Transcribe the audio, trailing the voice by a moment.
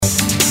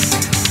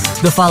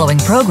The following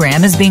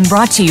program is being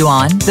brought to you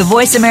on the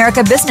Voice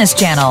America Business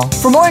Channel.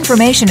 For more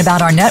information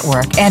about our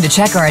network and to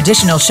check our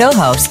additional show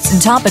hosts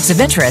and topics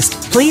of interest,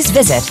 please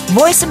visit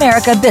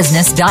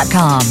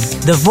voiceamericabusiness.com.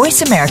 The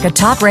Voice America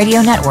Talk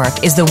Radio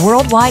Network is the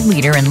worldwide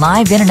leader in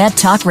live Internet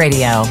talk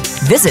radio.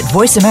 Visit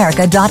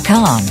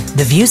voiceamerica.com.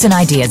 The views and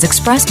ideas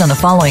expressed on the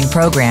following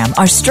program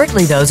are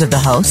strictly those of the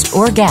host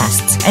or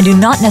guests and do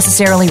not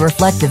necessarily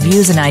reflect the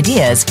views and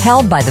ideas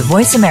held by the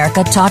Voice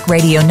America Talk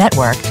Radio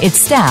Network, its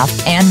staff,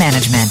 and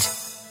management.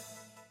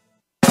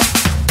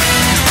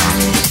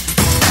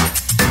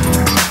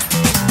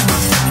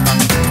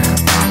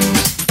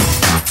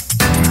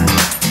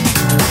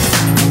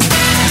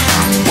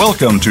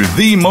 Welcome to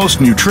the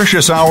most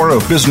nutritious hour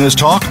of business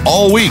talk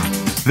all week.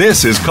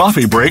 This is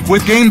Coffee Break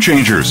with Game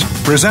Changers,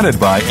 presented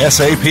by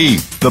SAP.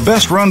 The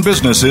best-run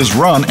businesses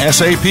run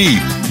SAP.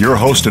 Your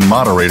host and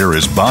moderator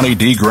is Bonnie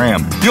D.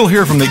 Graham. You'll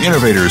hear from the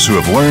innovators who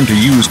have learned to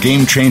use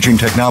game-changing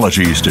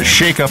technologies to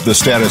shake up the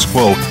status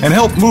quo and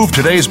help move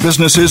today's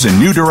businesses in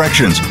new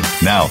directions.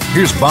 Now,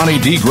 here's Bonnie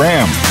D.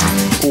 Graham.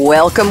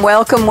 Welcome,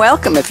 welcome,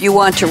 welcome. If you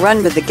want to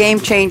run with the Game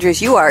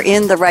Changers, you are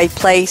in the right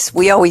place.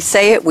 We always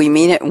say it, we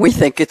mean it, and we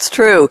think it's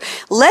true.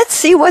 Let's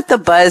see what the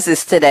buzz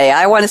is today.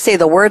 I want to say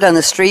the word on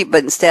the street,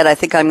 but instead I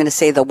think I'm going to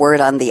say the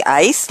word on the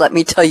ice. Let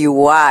me tell you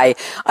why.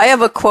 I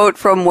have a quote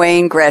from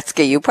Wayne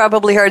Gretsky. You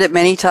probably heard it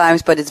many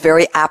times, but it's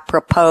very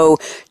apropos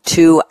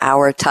to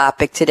our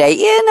topic today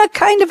in a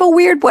kind of a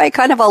weird way,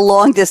 kind of a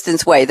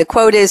long-distance way. The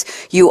quote is,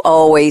 "You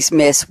always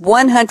miss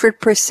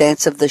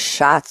 100% of the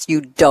shots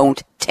you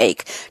don't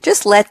take."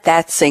 Just let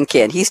that sink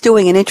in. He's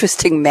doing an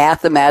interesting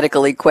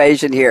mathematical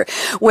equation here.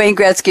 Wayne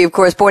Gretsky, of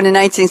course, born in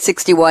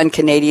 1961,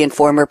 Canadian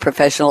former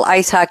professional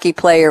ice hockey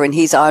player, and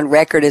he's on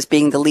record as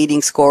being the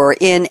leading scorer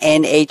in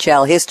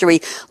NHL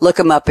history. Look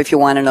him up if you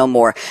want to know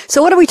more.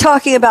 So what are we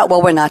talking about?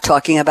 Well, we're not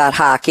talking about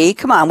hockey.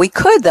 Come on, we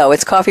could, though.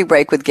 It's Coffee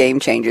Break with Game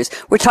Changers.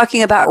 We're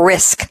talking about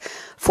risk.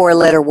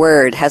 Four-letter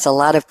word, has a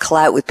lot of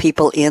clout with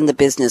people in the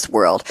business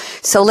world.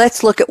 So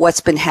let's look at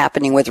what's been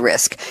happening with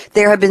risk.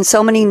 There have been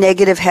so many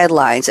negative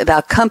headlines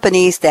about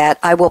companies that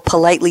I will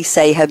politely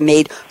say have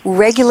made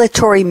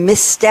regulatory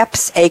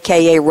missteps,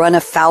 aka run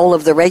afoul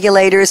of the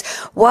regulators.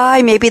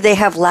 Why? Maybe they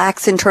have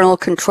lax internal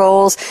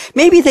controls.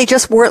 Maybe they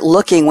just weren't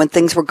looking when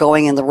things were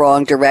going in the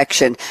wrong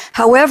direction.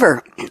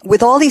 However,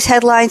 with all these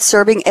headlines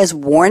serving as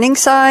warning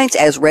signs,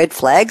 as red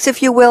flags,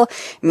 if you will,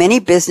 many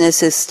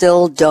businesses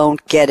still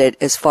don't get it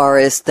as far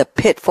as the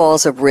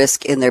pitfalls of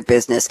risk in their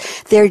business.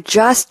 They're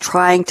just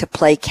trying to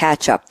play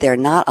catch up. They're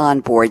not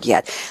on board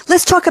yet.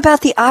 Let's talk about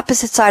the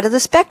opposite side of the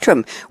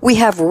spectrum. We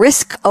have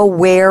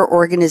risk-aware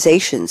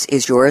organizations.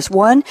 Is yours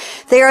one?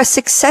 They are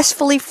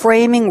successfully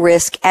framing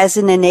risk as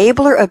an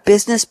enabler of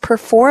business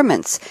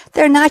performance.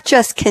 They're not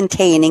just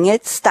containing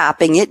it,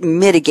 stopping it,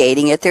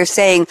 mitigating it. They're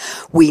saying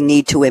we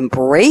need to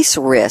embrace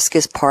risk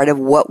as part of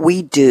what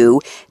we do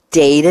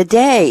day to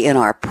day in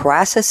our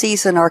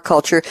processes and our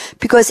culture,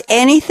 because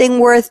anything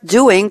worth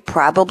doing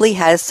probably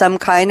has some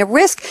kind of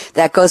risk.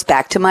 That goes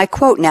back to my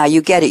quote. Now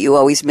you get it. You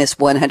always miss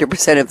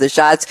 100% of the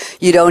shots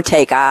you don't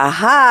take.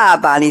 Aha,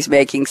 Bonnie's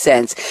making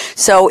sense.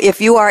 So if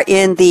you are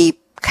in the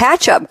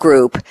catch-up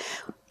group,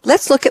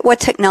 let's look at what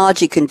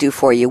technology can do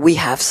for you. We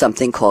have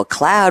something called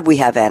cloud. We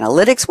have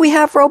analytics. We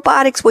have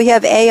robotics. We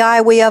have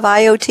AI. We have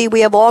IoT.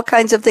 We have all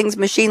kinds of things,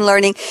 machine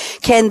learning.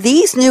 Can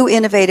these new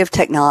innovative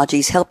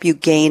technologies help you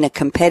gain a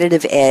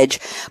competitive edge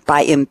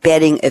by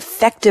embedding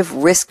effective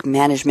risk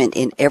management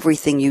in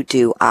everything you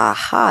do?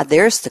 Aha,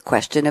 there's the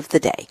question of the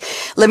day.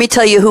 Let me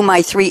tell you who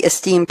my three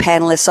esteemed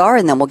panelists are,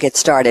 and then we'll get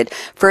started.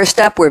 First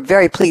up, we're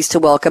very pleased to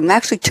welcome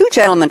actually two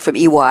gentlemen from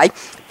EY.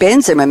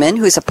 Ben Zimmerman,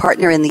 who's a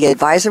partner in the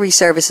advisory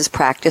services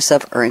practice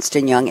of Ernst &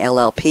 Young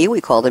LLP,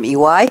 we call them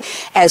EY,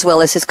 as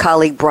well as his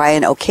colleague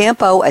Brian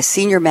Ocampo, a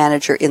senior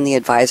manager in the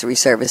advisory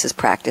services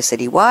practice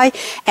at EY.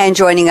 And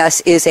joining us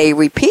is a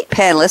repeat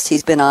panelist.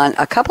 He's been on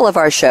a couple of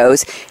our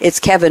shows. It's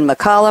Kevin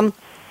McCollom,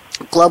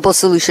 Global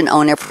Solution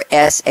Owner for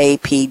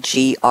SAP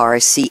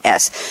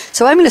GRCS.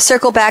 So I'm going to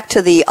circle back to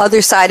the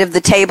other side of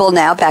the table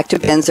now, back to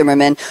Ben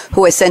Zimmerman,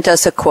 who has sent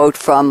us a quote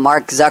from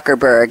Mark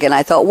Zuckerberg. And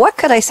I thought, what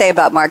could I say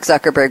about Mark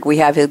Zuckerberg? We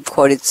have him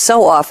quoted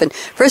so often.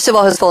 First of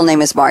all, his full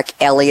name is Mark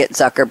Elliott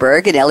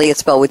Zuckerberg, and Elliott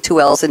spelled with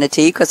two L's and a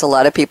T because a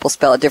lot of people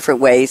spell it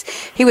different ways.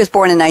 He was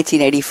born in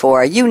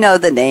 1984. You know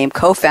the name,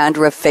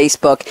 co-founder of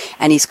Facebook,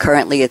 and he's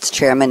currently its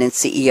chairman and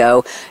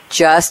CEO.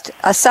 Just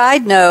a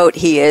side note,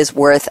 he is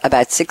worth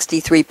about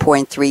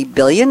 $63.3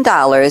 billion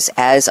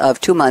as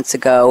of 2 months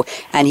ago,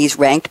 and he's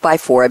ranked by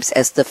Forbes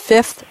as the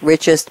fifth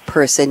richest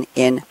person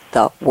in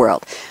the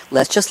world.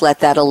 Let's just let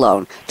that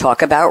alone.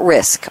 Talk about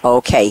risk.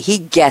 Okay, he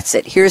gets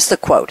it. Here's the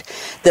quote.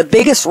 The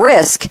biggest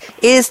risk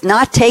is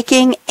not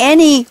taking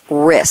any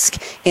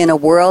risk. In a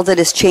world that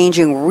is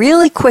changing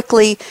really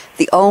quickly,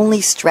 the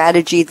only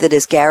strategy that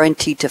is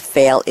guaranteed to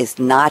fail is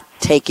not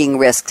taking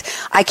risks.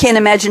 I can't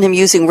imagine him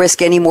using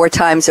risk any more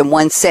times in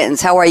one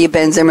sentence. How are you,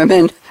 Ben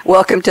Zimmerman?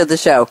 Welcome to the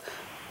show.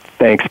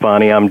 Thanks,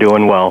 Bonnie. I'm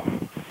doing well.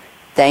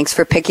 Thanks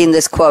for picking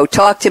this quote.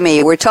 Talk to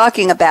me. We're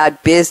talking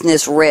about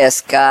business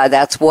risk.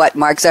 That's what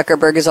Mark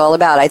Zuckerberg is all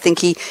about. I think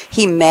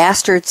he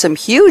mastered some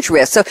huge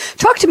risks. So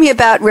talk to me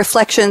about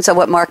reflections on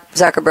what Mark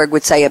Zuckerberg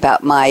would say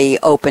about my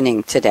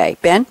opening today.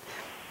 Ben?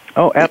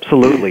 Oh,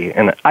 absolutely.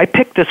 And I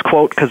picked this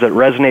quote because it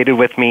resonated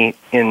with me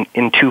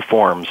in two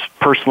forms,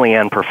 personally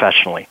and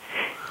professionally.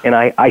 And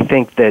I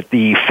think that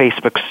the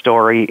Facebook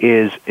story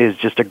is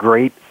just a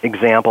great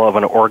example of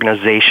an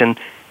organization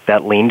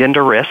that leaned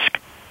into risk,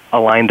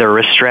 aligned their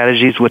risk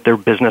strategies with their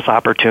business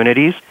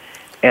opportunities,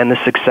 and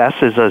the success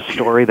is a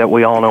story that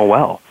we all know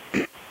well.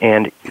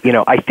 And,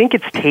 I think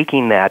it's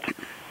taking that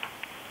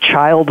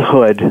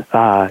childhood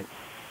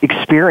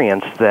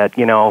experience that,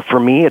 for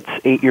me, it's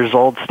 8 years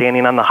old,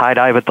 standing on the high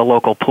dive at the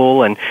local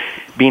pool and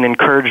being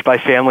encouraged by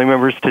family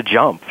members to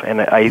jump.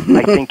 And I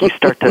think you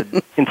start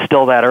to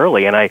instill that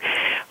early. And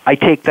I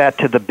take that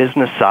to the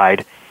business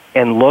side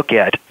and look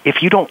at,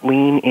 if you don't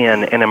lean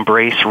in and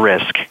embrace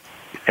risk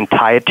and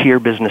tie it to your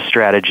business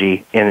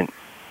strategy in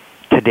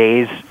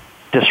today's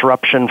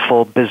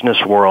disruption-full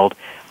business world,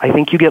 I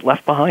think you get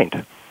left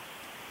behind.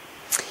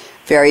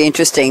 Very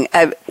interesting.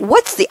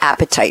 What's the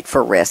appetite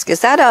for risk? Is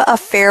that a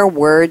fair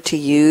word to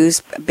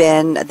use,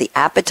 Ben? The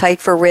appetite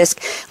for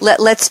risk?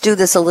 Let's do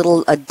this a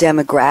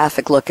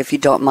demographic look, if you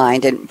don't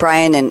mind. And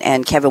Brian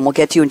and Kevin, we'll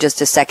get to you in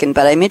just a second,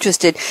 but I'm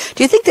interested.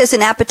 Do you think there's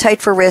an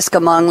appetite for risk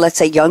among, let's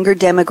say, younger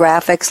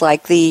demographics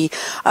like the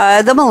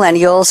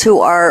millennials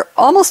who are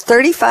almost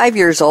 35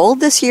 years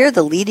old this year,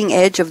 the leading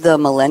edge of the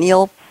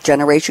millennial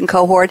generation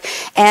cohort,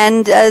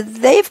 and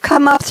they've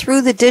come up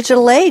through the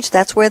digital age.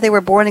 That's where they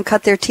were born and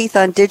cut their teeth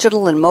on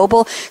digital and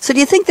mobile. So do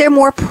you think they're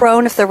more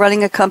prone, if they're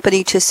running a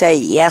company, to say,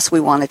 yes, we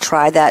want to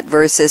try that,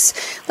 versus,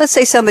 let's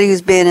say, somebody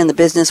who's been in the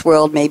business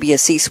world, maybe a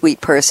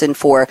C-suite person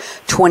for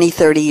 20,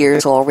 30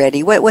 years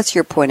already? What's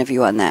your point of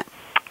view on that?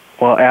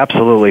 Well,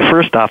 absolutely.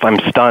 First off, I'm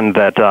stunned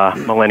that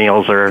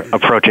millennials are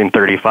approaching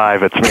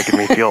 35. It's making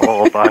me feel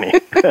old, Bonnie.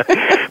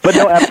 But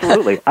no,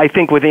 absolutely. I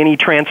think with any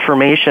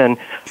transformation,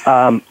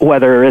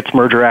 whether it's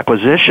merger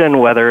acquisition,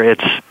 whether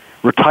it's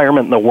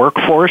retirement in the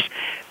workforce,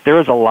 there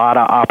is a lot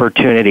of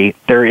opportunity.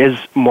 There is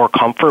more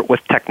comfort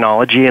with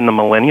technology in the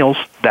millennials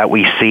that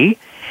we see.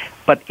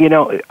 But,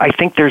 I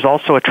think there's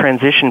also a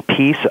transition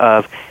piece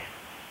of,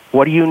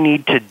 what do you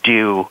need to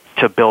do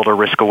to build a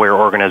risk-aware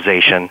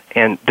organization?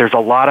 And there's a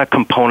lot of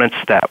components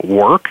that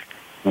work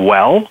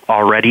well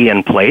already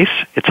in place.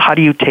 It's how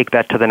do you take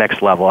that to the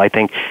next level? I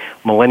think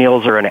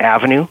millennials are an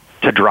avenue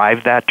to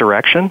drive that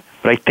direction,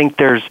 but I think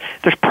there's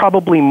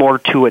probably more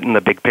to it in the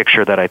big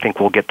picture that I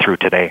think we'll get through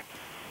today.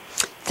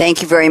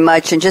 Thank you very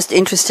much. And just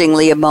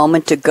interestingly, a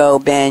moment ago,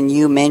 Ben,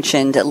 you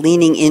mentioned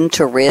leaning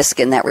into risk,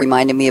 and that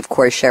reminded me, of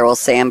course, Sheryl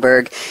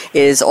Sandberg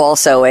is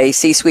also a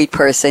C-suite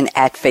person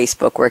at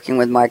Facebook working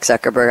with Mark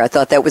Zuckerberg. I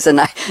thought that was a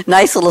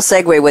nice little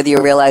segue, whether you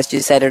realized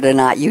you said it or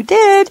not. You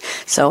did.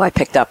 So I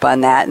picked up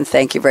on that, and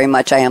thank you very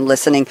much. I am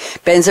listening.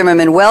 Ben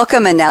Zimmerman,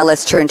 welcome. And now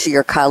let's turn to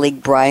your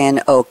colleague, Brian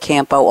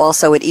Ocampo,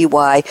 also at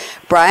EY.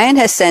 Brian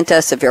has sent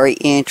us a very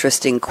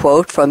interesting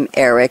quote from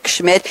Eric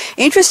Schmidt.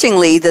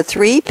 Interestingly, the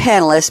three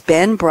panelists,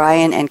 Ben,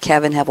 Brian, and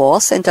Kevin, have all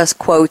sent us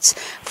quotes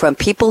from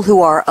people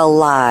who are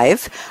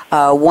alive.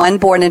 One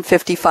born in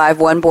 55,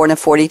 one born in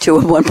 42,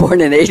 and one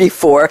born in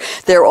 84.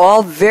 They're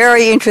all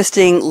very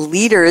interesting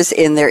leaders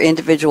in their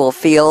individual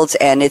fields,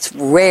 and it's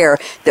rare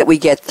that we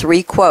get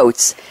three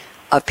quotes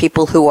of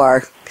people who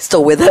are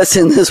still with us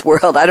in this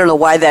world. I don't know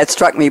why that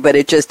struck me, but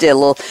it just did. A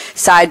little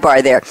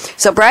sidebar there.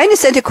 So Brian has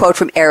sent a quote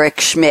from Eric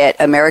Schmidt,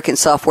 American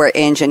software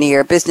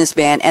engineer,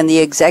 businessman, and the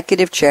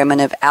executive chairman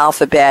of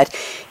Alphabet.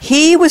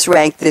 He was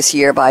ranked this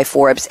year by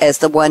Forbes as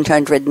the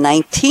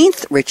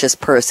 119th richest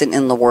person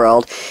in the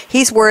world.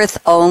 He's worth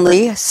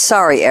only,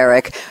 sorry,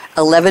 Eric,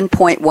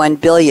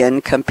 $11.1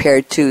 billion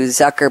compared to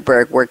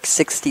Zuckerberg, worth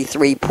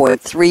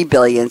 $63.3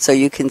 billion. So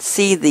you can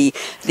see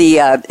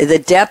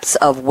the depths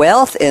of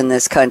wealth in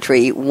this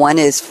country. One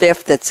is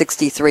fifth at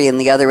 63 and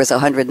the other is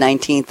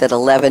 119th at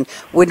 11.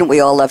 Wouldn't we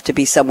all love to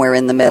be somewhere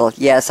in the middle?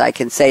 Yes, I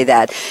can say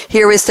that.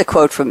 Here is the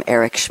quote from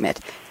Eric Schmidt.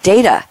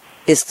 Data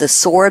is the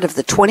sword of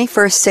the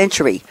 21st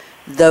century.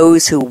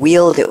 Those who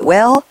wield it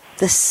well,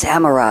 the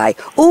samurai.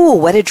 Ooh,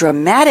 what a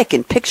dramatic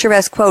and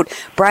picturesque quote.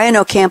 Brian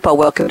Ocampo,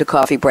 welcome to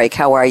Coffee Break.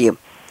 How are you?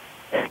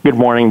 Good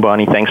morning,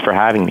 Bonnie. Thanks for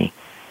having me.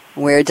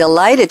 We're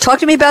delighted. Talk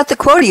to me about the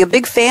quote. Are you a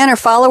big fan or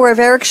follower of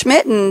Eric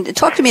Schmidt? And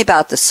talk to me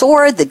about the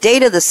sword, the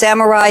data, the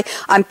samurai.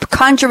 I'm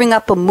conjuring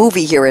up a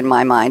movie here in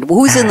my mind.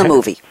 Who's in the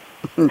movie?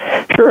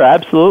 Sure,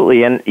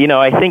 absolutely. And,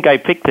 I think I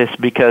picked this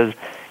because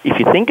if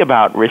you think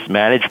about risk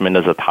management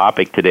as a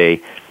topic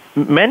today,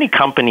 many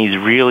companies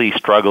really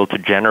struggle to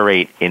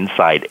generate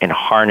insight and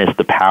harness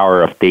the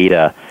power of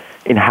data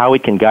in how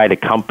it can guide a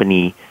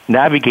company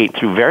navigate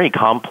through very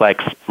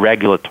complex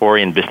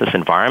regulatory and business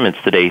environments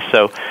today.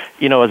 So,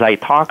 as I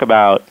talk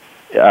about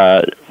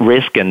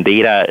risk and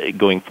data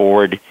going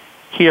forward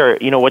here,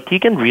 what you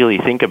can really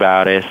think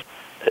about is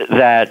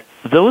that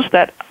those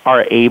that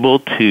are able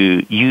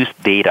to use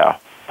data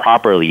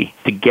properly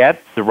to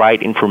get the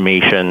right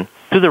information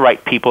to the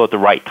right people at the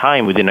right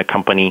time within a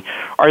company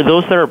are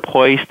those that are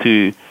poised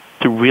to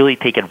to really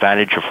take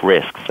advantage of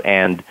risks.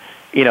 And,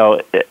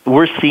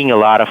 we're seeing a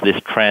lot of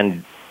this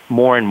trend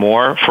more and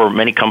more for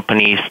many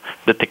companies.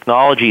 The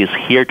technology is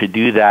here to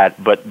do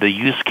that, but the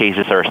use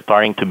cases are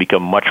starting to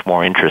become much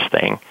more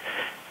interesting.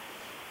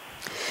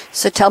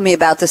 So tell me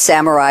about the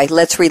samurai.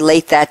 Let's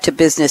relate that to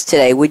business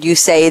today. Would you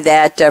say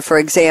that, for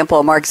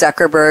example, Mark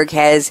Zuckerberg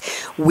has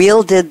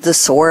wielded the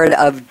sword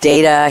of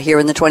data here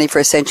in the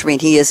 21st century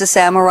and he is a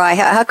samurai?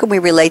 How can we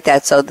relate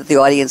that so that the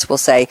audience will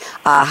say,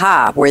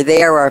 aha, we're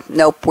there, or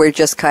nope, we're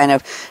just kind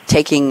of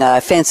taking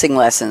fencing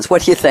lessons?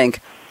 What do you think?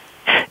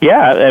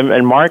 Yeah,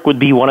 and Mark would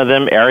be one of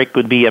them. Eric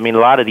would be. A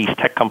lot of these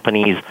tech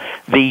companies,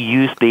 they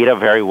use data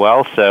very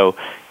well. So,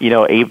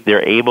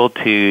 they're able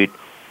to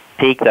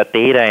take that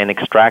data and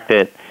extract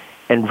it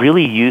and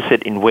really use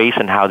it in ways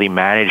in how they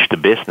manage the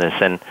business.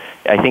 And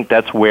I think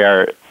that's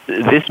where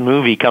this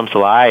movie comes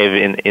alive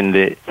in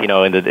the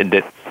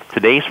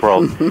today's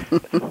world.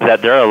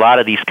 That there are a lot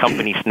of these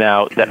companies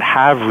now that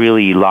have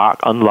really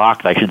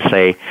unlocked, I should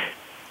say,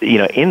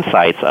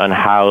 insights on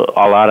how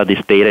a lot of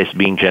this data is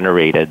being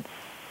generated.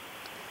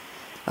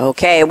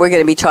 Okay, we're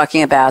going to be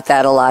talking about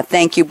that a lot.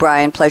 Thank you,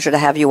 Brian. Pleasure to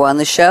have you on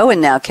the show.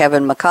 And now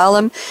Kevin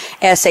McCollom,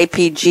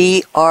 SAP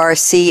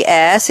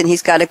GRCS, and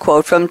he's got a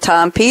quote from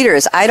Tom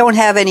Peters. I don't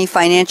have any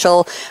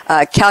financial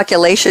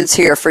calculations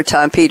here for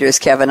Tom Peters,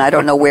 Kevin. I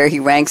don't know where he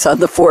ranks on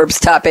the Forbes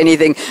top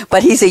anything,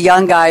 but he's a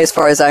young guy as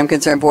far as I'm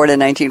concerned, born in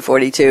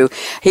 1942.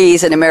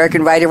 He's an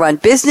American writer on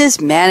business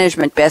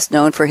management, best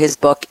known for his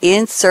book,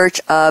 In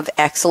Search of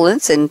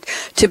Excellence. And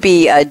to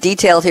be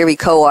detailed here, he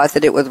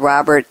co-authored it with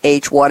Robert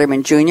H.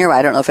 Waterman Jr.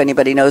 I don't know if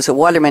anybody knows who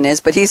Waterman is,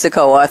 but he's the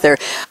co-author.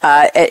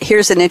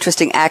 Here's an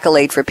interesting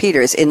accolade for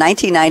Peters. In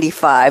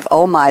 1995,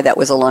 oh my, that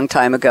was a long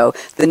time ago,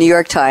 the New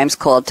York Times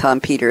called Tom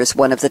Peters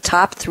one of the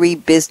top 3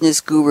 business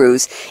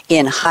gurus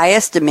in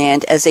highest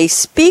demand as a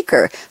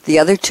speaker. The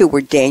other 2 were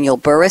Daniel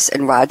Burrus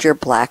and Roger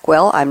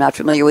Blackwell. I'm not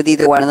familiar with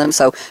either one of them,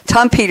 so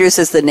Tom Peters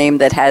is the name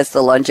that has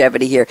the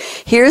longevity here.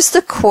 Here's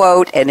the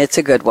quote, and it's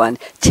a good one.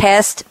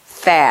 Test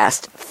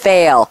fast,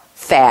 fail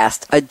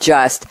fast,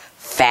 adjust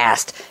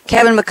fast.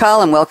 Kevin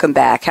McCollom, welcome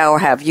back. How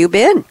have you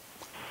been?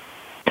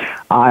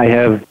 I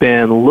have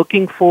been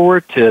looking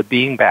forward to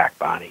being back,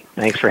 Bonnie.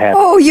 Thanks for having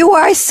me. Oh, you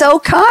are so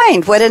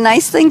kind. What a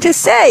nice thing to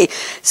say.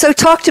 So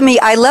talk to me.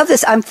 I love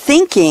this. I'm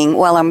thinking,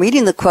 while I'm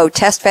reading the quote,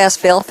 test fast,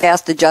 fail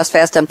fast, adjust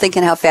fast, I'm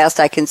thinking how fast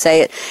I can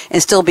say it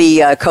and still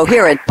be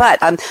coherent. But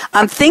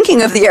I'm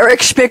thinking of the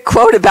Eric Schmidt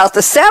quote about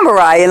the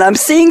samurai, and I'm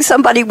seeing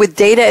somebody with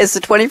data as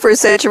the 21st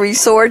century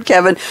sword,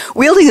 Kevin,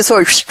 wielding the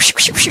sword.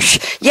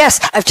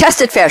 Yes, I've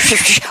tested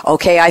fast.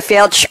 Okay, I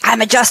failed.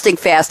 I'm adjusting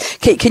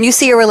fast. Can you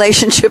see a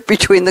relationship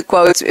between the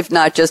quotes? If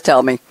not, just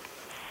tell me.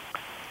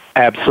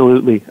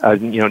 Absolutely.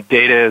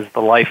 Data is the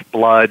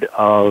lifeblood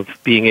of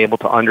being able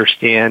to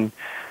understand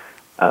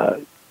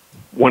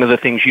one of the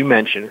things you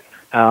mentioned,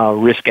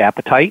 risk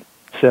appetite.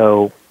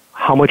 So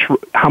how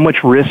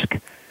much risk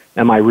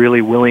am I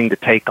really willing to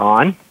take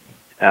on?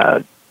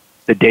 The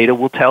data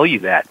will tell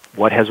you that.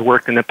 What has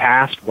worked in the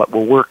past, what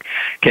will work.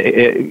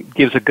 It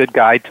gives a good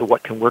guide to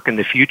what can work in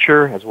the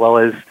future, as well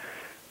as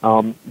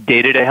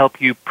data to help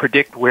you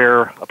predict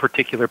where a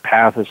particular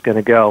path is going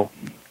to go.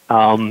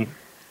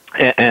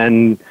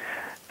 And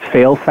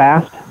fail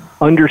fast.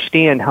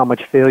 Understand how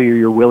much failure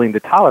you're willing to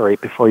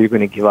tolerate before you're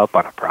going to give up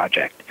on a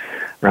project,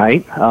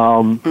 right?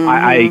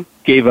 I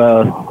gave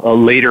a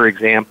later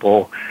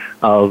example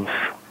of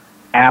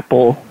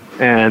Apple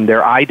and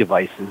their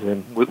iDevices,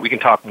 and we can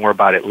talk more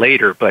about it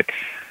later, but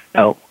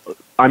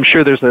I'm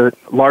sure there's a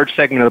large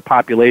segment of the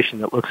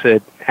population that looks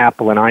at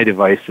Apple and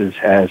iDevices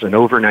as an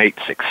overnight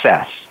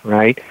success,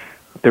 right?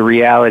 The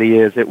reality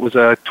is it was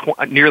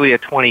nearly a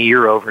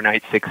 20-year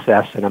overnight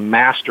success and a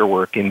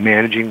masterwork in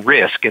managing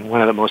risk in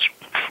one of the most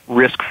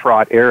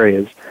risk-fraught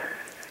areas,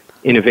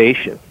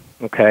 innovation,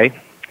 okay?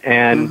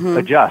 And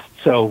adjust.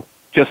 So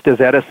just as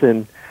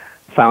Edison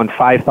found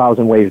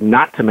 5,000 ways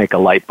not to make a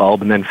light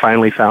bulb and then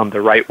finally found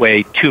the right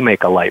way to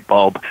make a light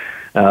bulb,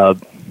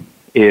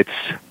 it's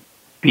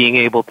being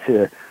able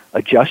to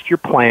adjust your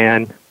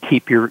plan,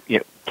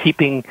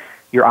 keeping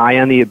your eye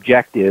on the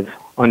objective,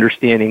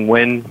 understanding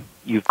when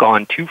you've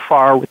gone too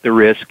far with the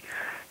risk,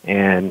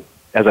 and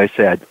as I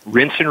said,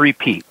 rinse and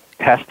repeat.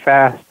 Test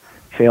fast,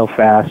 fail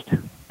fast,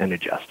 and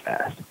adjust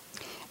fast.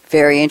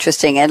 Very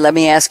interesting. And let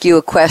me ask you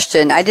a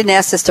question. I didn't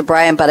ask this to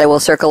Brian, but I will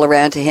circle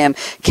around to him.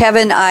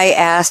 Kevin, I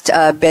asked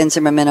Ben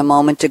Zimmerman a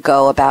moment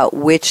ago about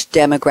which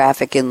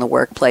demographic in the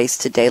workplace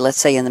today, let's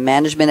say in the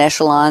management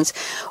echelons,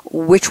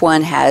 which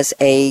one has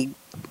a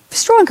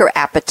stronger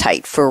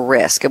appetite for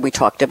risk. And we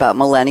talked about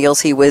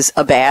millennials. He was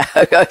abashed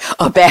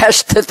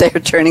that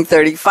they're turning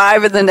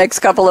 35 in the next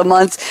couple of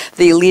months,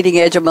 the leading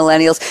edge of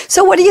millennials.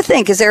 So what do you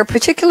think? Is there a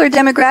particular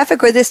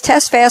demographic or this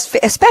test fast,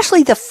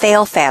 especially the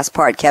fail fast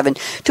part, Kevin?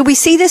 Do we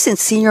see this in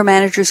senior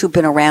managers who've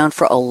been around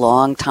for a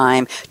long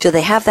time? Do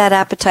they have that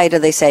appetite? Are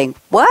they saying,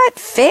 what?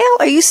 Fail?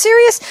 Are you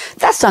serious?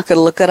 That's not going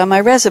to look good on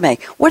my resume.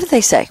 What do they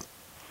say?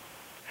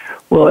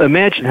 Well,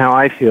 imagine how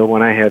I feel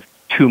when I have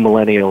 2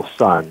 millennial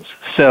sons.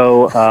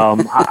 So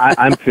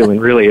I'm feeling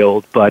really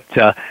old, but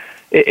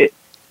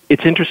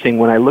it's interesting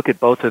when I look at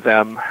both of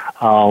them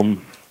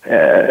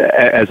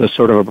as a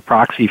sort of a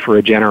proxy for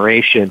a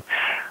generation.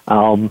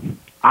 I'm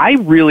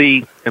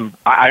really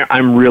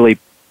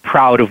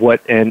proud of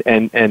what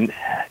and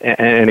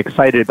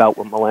excited about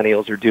what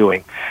millennials are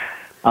doing.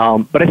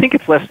 But I think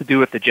it's less to do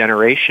with the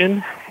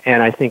generation,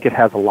 and I think it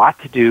has a lot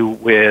to do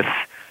with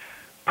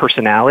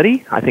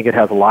personality. I think it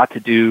has a lot to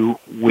do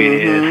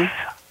with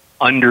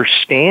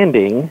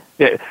understanding.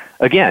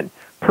 Again,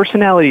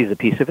 personality is a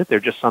piece of it. There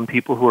are just some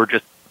people who are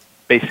just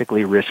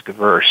basically risk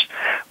averse.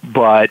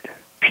 But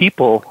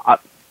people,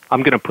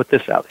 I'm going to put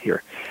this out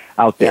there.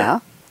 Yeah.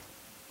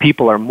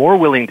 People are more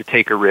willing to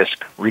take a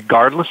risk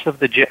regardless of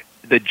the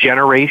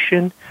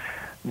generation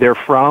they're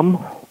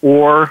from,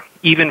 or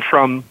even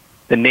from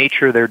the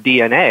nature of their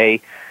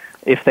DNA,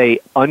 if they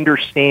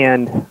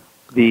understand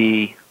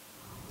the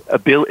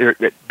ability, or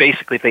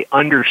basically if they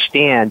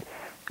understand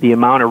the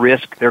amount of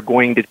risk they're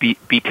going to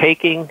be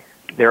taking,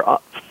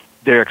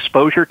 their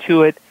exposure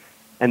to it,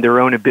 and their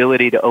own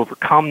ability to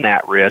overcome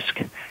that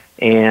risk.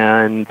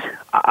 And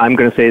I'm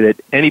going to say that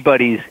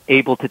anybody's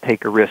able to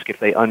take a risk if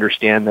they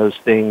understand those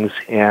things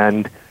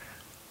and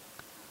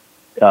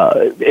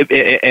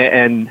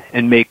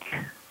make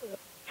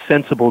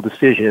sensible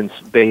decisions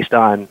based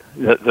on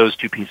those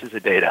two pieces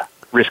of data: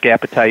 risk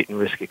appetite and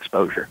risk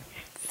exposure.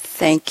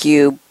 Thank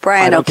you,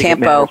 Brian Ocampo. Think it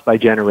matters by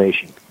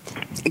generation.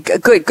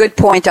 Good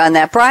point on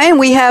that. Brian,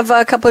 we have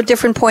a couple of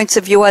different points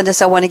of view on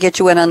this. I want to get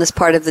you in on this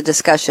part of the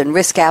discussion.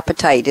 Risk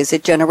appetite, is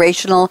it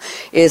generational?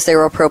 Is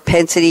there a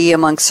propensity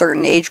among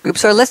certain age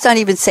groups? Or let's not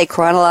even say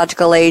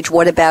chronological age.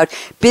 What about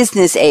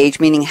business age,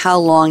 meaning how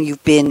long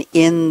you've been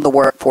in the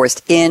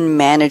workforce, in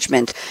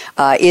management,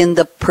 in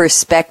the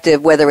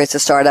perspective, whether it's a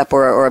startup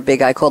or a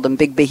big, I call them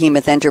big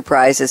behemoth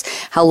enterprises,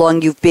 how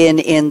long you've been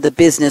in the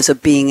business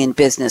of being in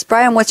business.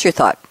 Brian, what's your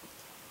thought?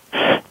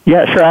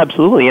 Yeah, sure,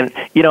 absolutely. And,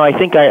 I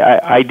think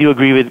I do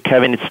agree with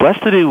Kevin. It's less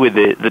to do with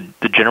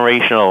the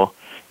generational,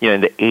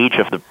 the age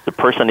of the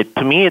person.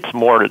 To me, it's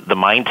more the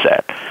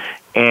mindset.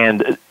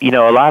 And,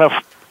 a lot of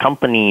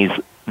companies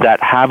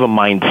that have a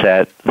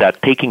mindset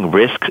that taking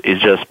risks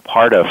is just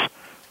part of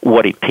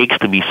what it takes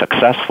to be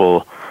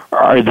successful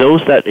are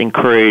those that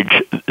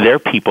encourage their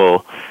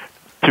people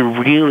to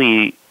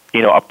really,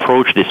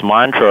 approach this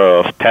mantra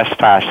of test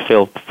fast,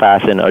 fail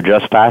fast, and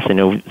adjust fast.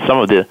 Some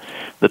of the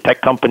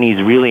tech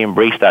companies really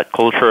embrace that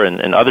culture,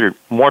 and other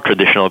more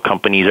traditional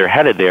companies are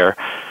headed there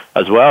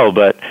as well.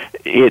 But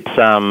it's,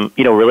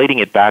 relating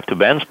it back to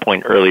Ben's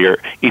point earlier,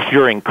 if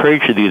you're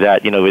encouraged to do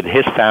that, with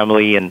his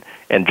family and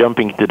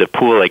jumping into the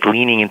pool, like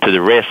leaning into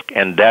the risk,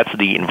 and that's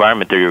the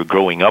environment that you're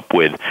growing up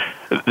with,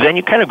 then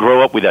you kind of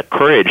grow up with that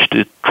courage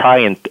to try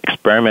and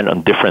experiment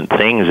on different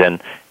things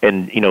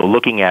and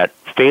looking at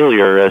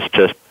failure as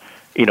just,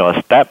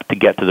 a step to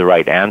get to the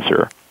right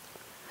answer.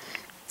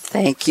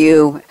 Thank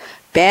you.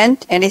 Ben,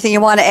 anything you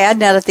want to add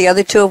now that the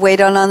other two have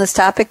weighed on this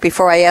topic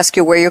before I ask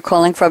you where you're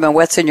calling from and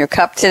what's in your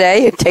cup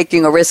today and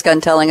taking a risk on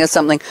telling us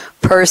something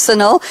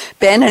personal?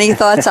 Ben, any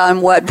thoughts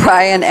on what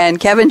Brian and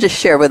Kevin just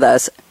shared with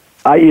us?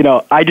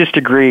 I just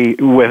agree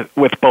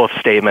with both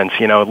statements.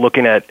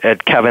 Looking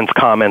at Kevin's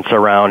comments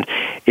around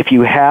if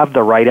you have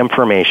the right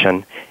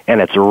information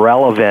and it's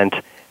relevant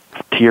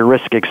to your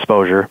risk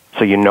exposure,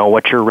 so you know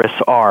what your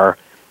risks are,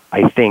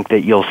 I think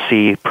that you'll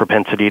see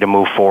propensity to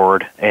move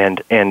forward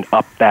and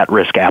up that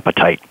risk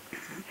appetite.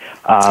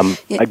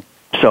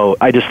 So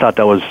I just thought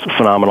that was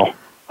phenomenal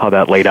how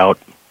that laid out.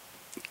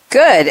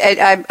 Good.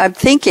 I'm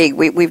thinking,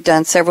 we've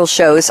done several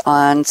shows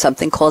on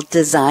something called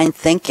design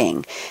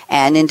thinking.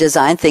 And in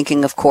design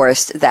thinking, of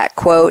course, that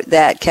quote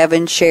that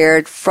Kevin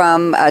shared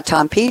from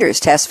Tom Peters,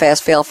 test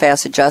fast, fail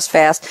fast, adjust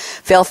fast,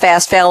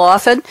 fail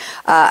often.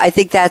 I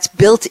think that's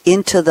built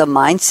into the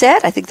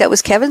mindset. I think that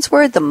was Kevin's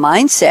word, the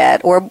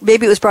mindset, or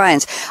maybe it was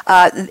Brian's.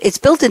 It's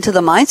built into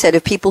the mindset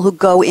of people who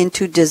go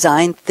into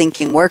design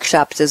thinking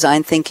workshops,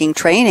 design thinking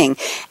training.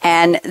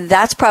 And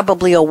that's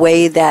probably a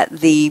way that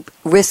the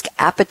risk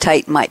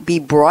appetite might be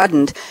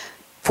broadened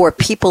for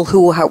people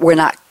who were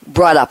not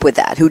brought up with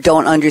that, who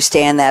don't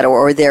understand that,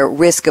 or they're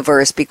risk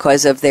averse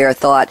because of their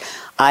thought,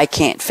 I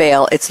can't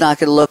fail. It's not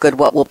going to look good.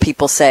 What will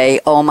people say?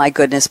 Oh, my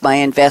goodness, my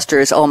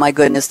investors. Oh, my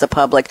goodness, the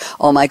public.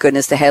 Oh, my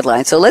goodness, the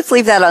headline. So let's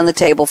leave that on the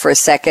table for a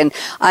second.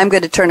 I'm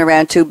going to turn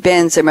around to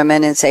Ben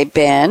Zimmerman and say,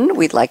 Ben,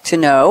 we'd like to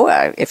know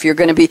if you're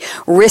going to be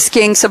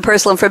risking some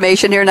personal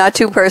information here, not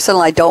too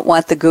personal. I don't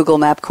want the Google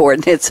Map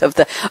coordinates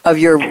of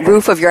your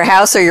roof of your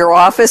house or your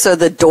office or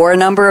the door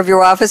number of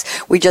your office.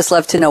 We just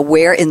love to know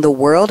where in the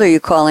world are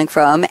you calling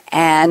from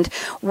and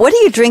what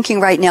are you drinking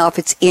right now if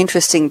it's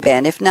interesting,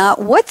 Ben? If not,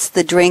 what's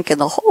the drink in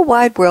the whole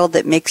wide world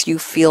that makes you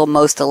feel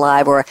most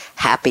alive or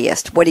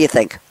happiest? What do you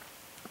think?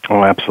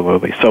 Oh,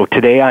 absolutely. So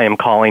today I am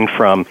calling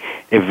from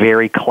a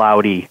very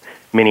cloudy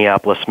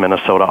Minneapolis,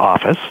 Minnesota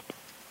office.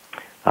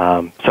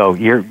 So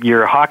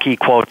your hockey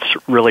quotes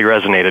really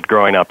resonated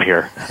growing up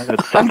here.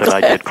 That's something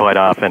I did quite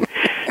often.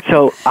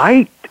 So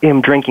I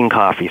am drinking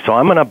coffee, so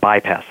I'm going to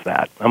bypass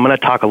that. I'm going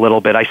to talk a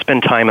little bit. I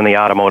spend time in the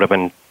automotive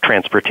and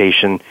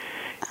transportation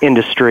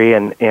industry,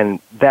 and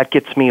that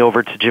gets me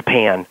over to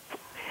Japan.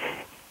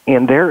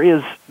 And there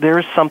is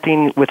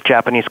something with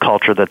Japanese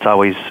culture that's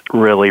always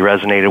really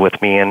resonated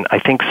with me, and I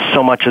think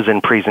so much is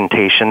in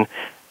presentation,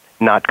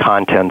 not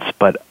contents.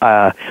 But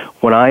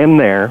when I am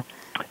there,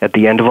 at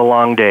the end of a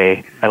long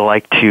day, I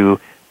like to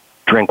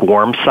drink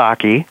warm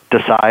sake,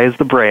 Desai is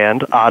the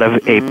brand, out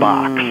of a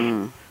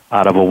box,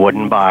 out of a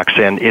wooden box,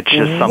 and it's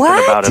just something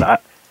about it.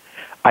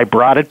 I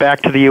brought it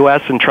back to the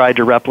U.S. and tried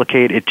to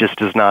replicate. It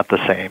just is not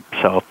the same.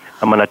 So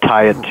I'm going to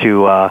tie it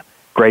to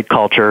great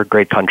culture,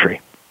 great country.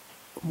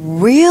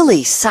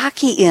 Really?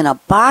 Sake in a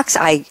box?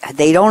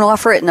 They don't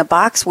offer it in a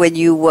box when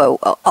you...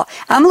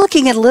 I'm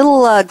looking at a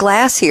little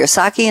glass here,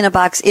 sake in a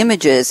box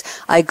images.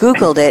 I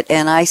Googled it,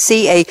 and I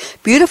see a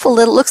beautiful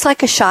little... looks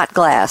like a shot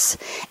glass,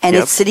 and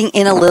it's sitting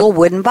in a little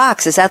wooden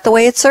box. Is that the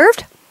way it's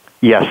served?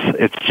 Yes.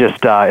 It's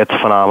just... it's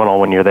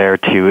phenomenal when you're there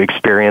to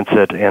experience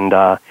it,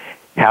 and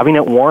having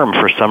it warm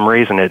for some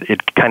reason,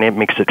 it kind of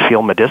makes it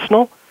feel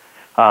medicinal,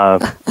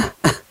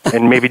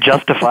 and maybe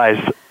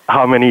justifies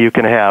how many you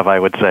can have, I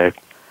would say.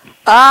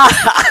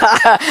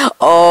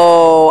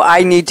 Oh,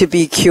 I need to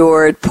be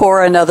cured.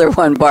 Pour another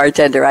one,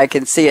 bartender. I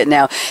can see it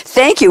now.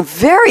 Thank you.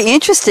 Very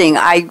interesting.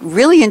 I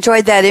really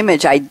enjoyed that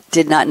image. I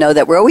did not know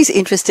that. We're always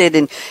interested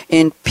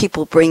in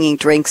people bringing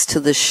drinks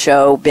to the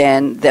show,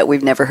 Ben, that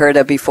we've never heard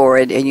of before,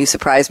 and you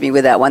surprised me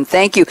with that one.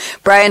 Thank you.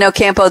 Brian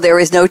Ocampo, there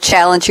is no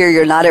challenge here.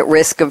 You're not at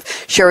risk of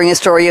sharing a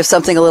story of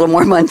something a little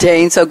more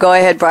mundane. So go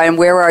ahead, Brian.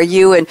 Where are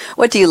you, and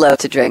what do you love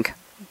to drink?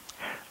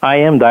 I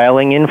am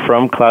dialing in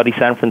from cloudy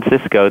San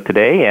Francisco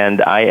today,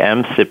 and I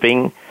am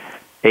sipping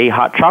a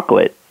hot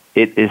chocolate.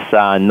 It is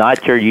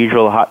not your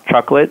usual hot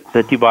chocolate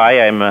that you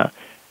buy. I'm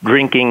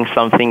drinking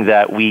something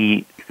that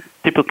we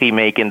typically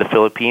make in the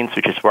Philippines,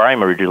 which is where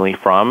I'm originally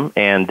from.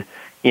 And,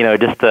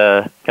 just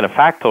a kind of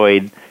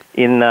factoid,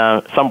 in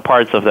some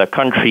parts of the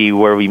country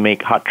where we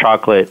make hot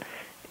chocolate,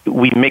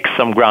 we mix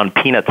some ground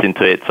peanuts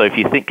into it. So if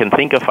you can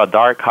think of a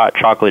dark hot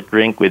chocolate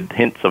drink with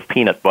hints of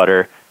peanut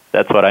butter,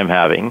 that's what I'm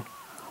having.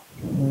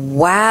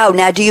 Wow.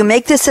 Now, do you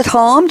make this at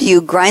home? Do you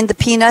grind the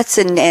peanuts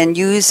and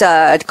use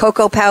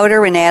cocoa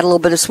powder and add a little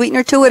bit of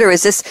sweetener to it? Or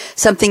is this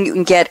something you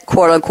can get,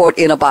 quote unquote,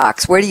 in a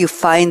box? Where do you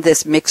find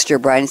this mixture,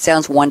 Brian? It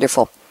sounds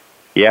wonderful.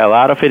 Yeah, a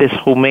lot of it is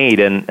homemade.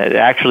 And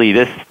actually,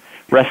 this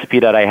recipe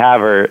that I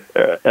have are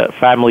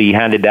family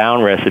handed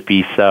down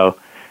recipes. So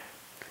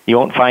you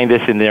won't find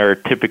this in their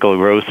typical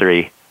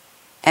grocery.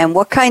 And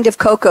what kind of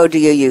cocoa do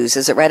you use?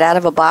 Is it right out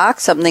of a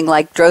box, something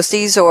like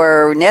Drosty's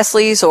or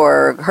Nestle's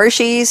or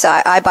Hershey's?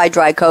 I buy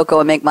dry cocoa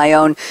and make my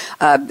own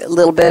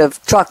little bit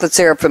of chocolate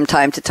syrup from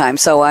time to time.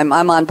 So I'm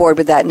on board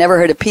with that. Never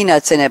heard of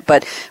peanuts in it,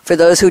 but for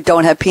those who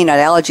don't have peanut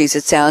allergies,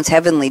 it sounds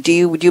heavenly. Do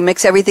you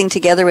mix everything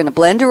together in a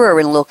blender or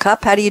in a little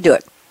cup? How do you do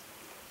it?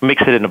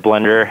 Mix it in a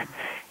blender.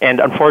 And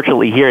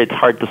unfortunately here it's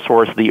hard to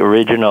source the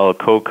original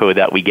cocoa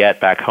that we get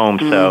back home.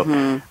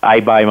 So I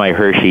buy my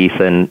Hershey's,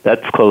 and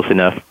that's close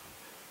enough.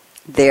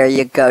 There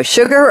you go.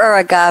 Sugar or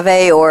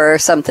agave or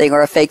something,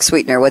 or a fake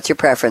sweetener? What's your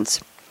preference?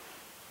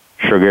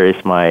 Sugar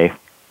is my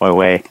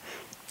way.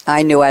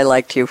 I knew I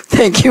liked you.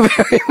 Thank you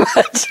very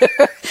much.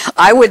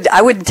 I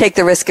wouldn't take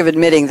the risk of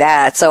admitting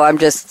that, so I'm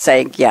just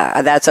saying,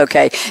 yeah, that's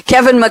okay.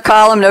 Kevin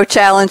McCollom, no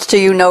challenge to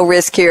you, no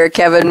risk here.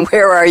 Kevin,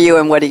 where are you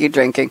and what are you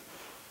drinking?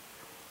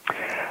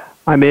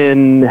 I'm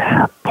in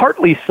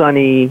partly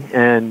sunny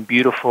and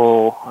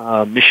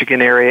beautiful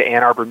Michigan area,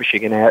 Ann Arbor,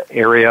 Michigan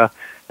area,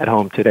 at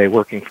home today,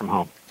 working from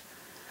home.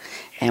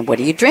 And what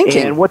are you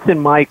drinking? And what's in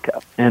my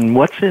cup?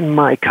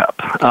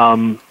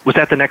 Was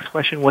that the next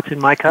question? What's in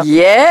my cup?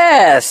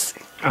 Yes.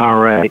 All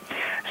right.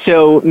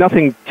 So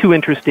nothing too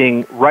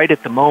interesting right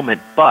at the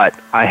moment, but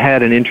I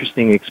had an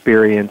interesting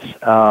experience.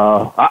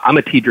 I'm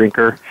a tea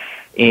drinker,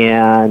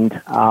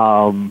 and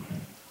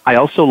I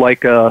also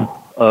like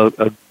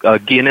a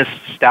Guinness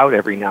stout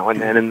every now and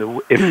then. And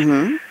if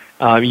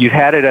you've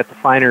had it at the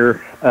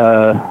finer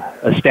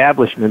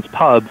establishments,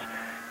 pubs,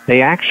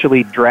 they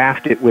actually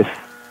draft it with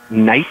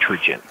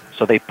nitrogen.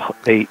 So they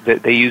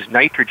use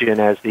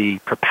nitrogen as the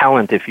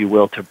propellant, if you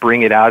will, to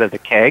bring it out of the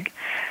keg.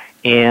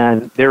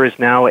 And there is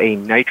now a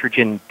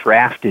nitrogen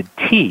drafted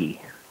tea.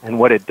 And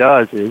what it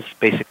does is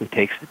basically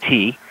takes the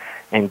tea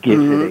and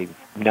gives it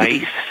a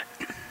nice,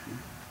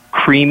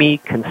 creamy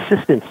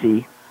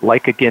consistency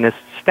like a Guinness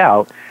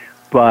stout,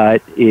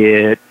 but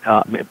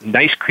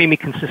nice creamy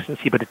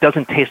consistency, but it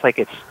doesn't taste like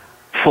it's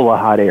full of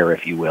hot air,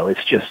 if you will.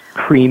 It's just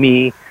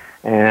creamy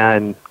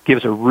and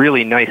gives a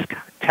really nice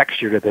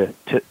texture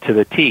to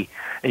the tea.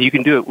 And you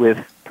can do it with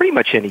pretty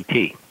much any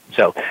tea.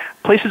 So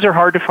places are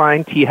hard to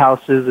find, tea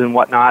houses and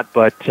whatnot,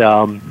 but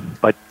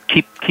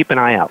keep an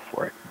eye out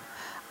for it.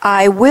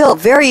 I will.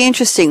 Very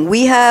interesting.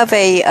 We have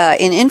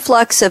an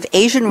influx of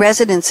Asian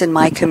residents in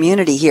my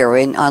community here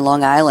on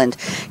Long Island,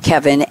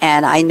 Kevin,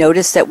 and I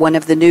noticed that one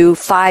of the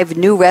 5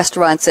 new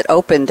restaurants that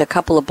opened a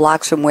couple of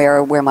blocks from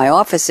where my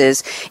office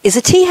is a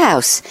tea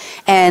house.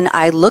 And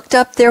I looked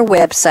up their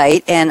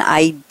website, and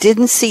I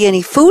didn't see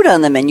any food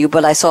on the menu,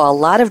 but I saw a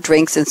lot of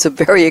drinks and some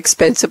very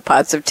expensive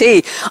pots of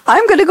tea.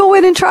 I'm going to go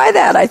in and try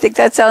that. I think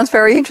that sounds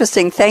very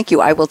interesting. Thank you.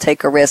 I will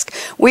take a risk.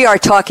 We are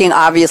talking,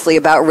 obviously,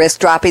 about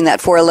risk, dropping that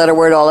 4-letter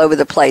word all over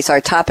the place.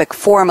 Our topic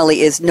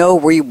formally is no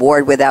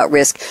reward without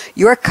risk.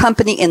 Your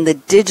company in the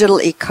digital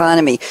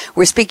economy.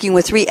 We're speaking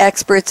with 3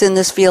 experts in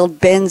this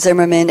field, Ben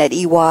Zimmerman at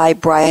EY,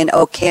 Brian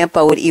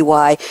Ocampo at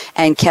EY,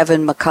 and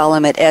Kevin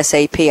McCollom at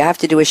SAP. I have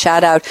to do a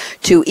shout out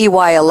to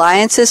EY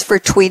Alliances for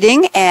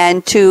tweeting,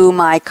 and to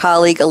my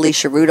colleague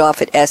Alicia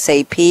Rudolph at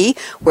SAP,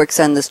 works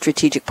on the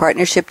strategic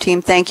partnership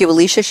team. Thank you,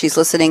 Alicia. She's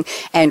listening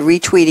and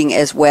retweeting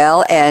as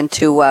well. And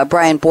to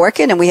Brian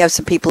Borkin, and we have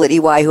some people at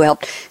EY who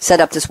helped set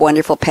up this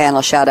wonderful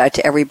panel. Shout out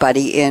to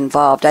everybody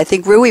involved. I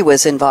think Rui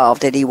was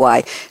involved at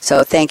EY,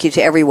 so thank you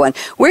to everyone.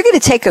 We're going to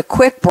take a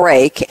quick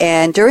break,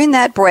 and during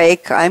that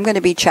break, I'm going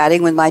to be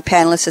chatting with my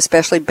panelists,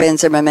 especially Ben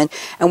Zimmerman,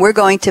 and we're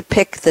going to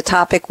pick the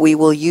topic we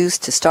will use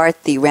to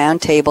start the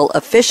roundtable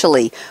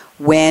officially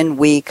when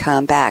we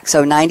come back.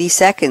 So 90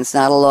 seconds,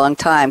 not a long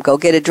time. Go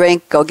get a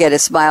drink, go get a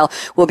smile.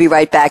 We'll be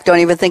right back. Don't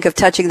even think of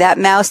touching that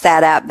mouse,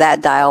 that app,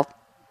 that dial.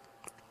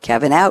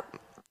 Kevin out.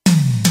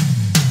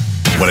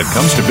 When it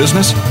comes to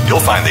business, you'll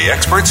find the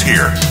experts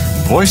here.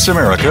 Voice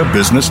America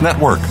Business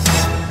Network.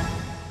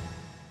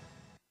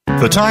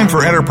 The time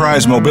for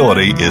enterprise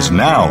mobility is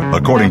now,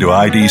 according to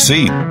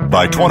IDC.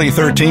 By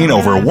 2013,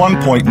 over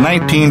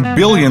 1.19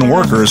 billion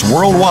workers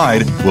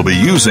worldwide will be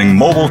using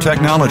mobile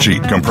technology,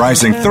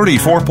 comprising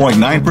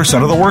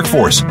 34.9% of the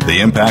workforce. The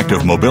impact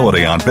of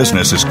mobility on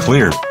business is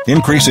clear.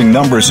 Increasing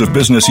numbers of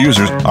business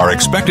users are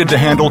expected to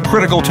handle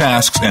critical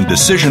tasks and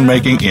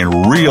decision-making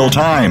in real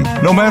time,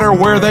 no matter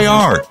where they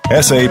are.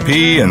 SAP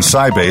and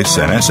Sybase,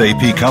 an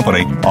SAP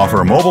company,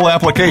 offer mobile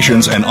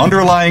applications and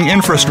underlying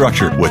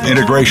infrastructure with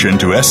integration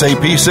to SAP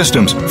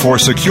systems for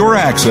secure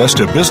access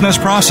to business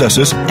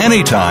processes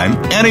anytime,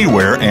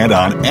 anywhere, and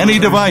on any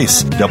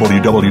device.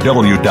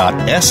 www.sap.com.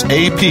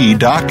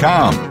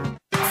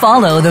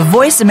 Follow the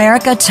Voice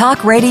America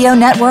Talk Radio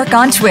Network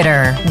on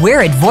Twitter. We're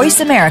at Voice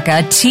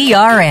America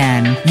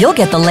TRN. You'll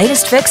get the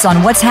latest fix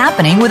on what's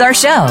happening with our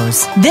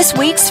shows, this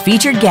week's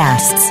featured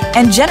guests,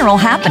 and general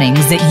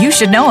happenings that you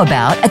should know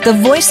about at the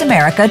Voice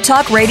America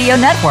Talk Radio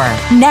Network.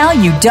 Now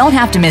you don't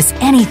have to miss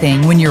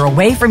anything when you're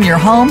away from your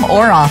home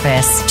or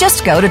office.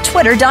 Just go to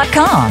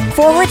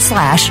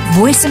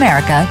twitter.com/Voice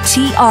America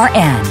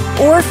TRN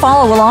or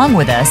follow along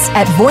with us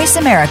at Voice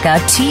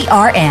America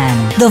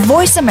TRN. The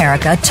Voice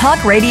America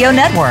Talk Radio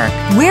Network.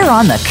 We're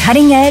on the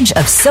cutting edge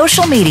of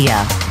social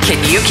media.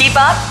 Can you keep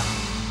up?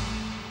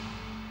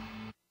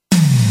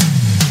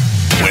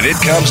 When it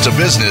comes to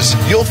business,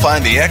 you'll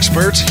find the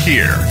experts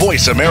here.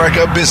 Voice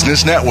America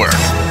Business Network.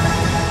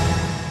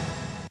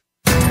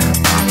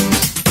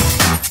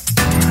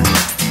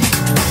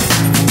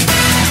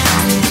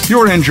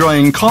 You're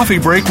enjoying Coffee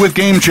Break with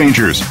Game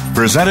Changers,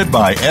 presented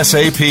by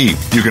SAP.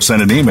 You can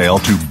send an email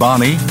to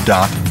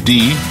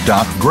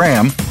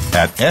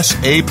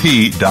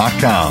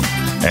bonnie.d.graham@sap.com.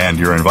 And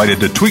you're invited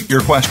to tweet your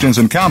questions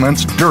and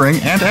comments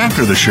during and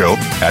after the show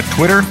at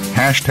Twitter,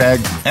 #SAPRADIO.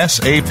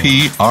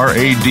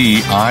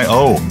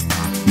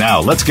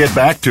 Now, let's get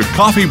back to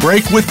Coffee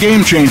Break with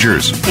Game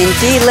Changers.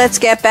 Indeed, let's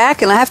get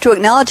back. And I have to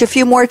acknowledge a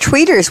few more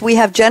tweeters. We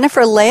have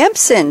Jennifer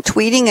Lampson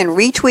tweeting and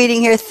retweeting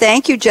here.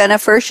 Thank you,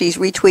 Jennifer. She's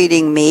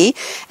retweeting me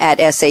at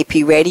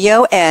SAP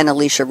Radio and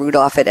Alicia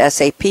Rudolph at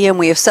SAP. And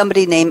we have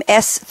somebody named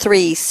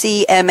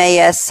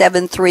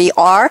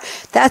S3CMAS73R.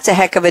 That's a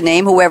heck of a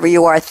name, whoever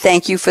you are.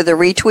 Thank you for the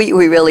retweet.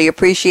 We really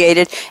appreciate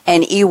it.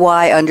 And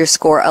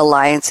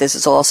EY_Alliances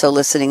is also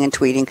listening and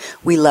tweeting.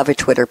 We love a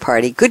Twitter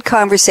party. Good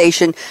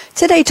conversation.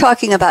 Today,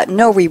 talking about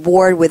no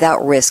reward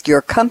without risk,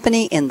 your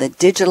company in the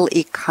digital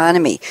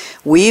economy.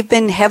 We've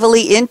been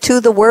heavily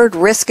into the word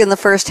risk in the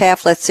first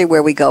half. Let's see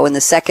where we go in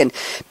the second.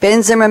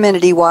 Ben Zimmerman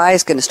at EY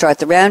is going to start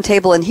the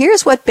roundtable, and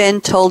here's what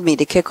Ben told me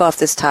to kick off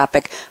this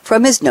topic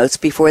from his notes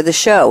before the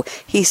show.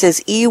 He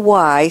says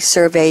EY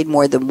surveyed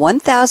more than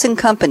 1,000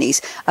 companies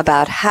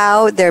about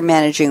how they're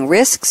managing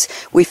risks.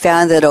 We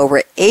found that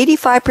over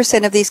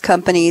 85% of these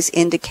companies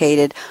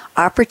indicated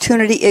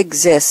opportunity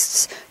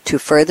exists to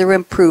further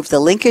improve the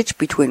linkage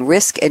between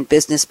risk and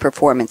business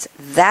performance.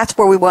 That's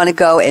where we want to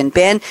go. And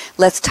Ben,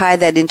 let's tie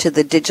that into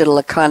the digital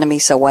economy.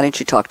 So why don't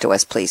you talk to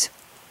us, please?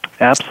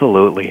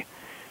 Absolutely.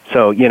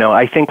 So,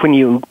 I think when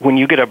you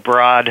get a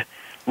broad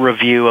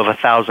review of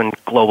 1,000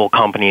 global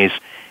companies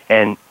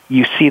and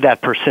you see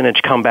that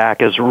percentage come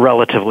back as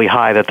relatively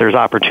high, that there's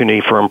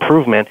opportunity for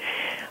improvement,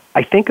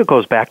 I think it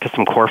goes back to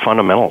some core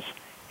fundamentals.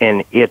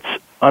 And it's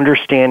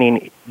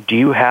understanding, do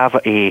you have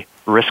a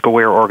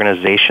risk-aware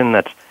organization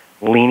that's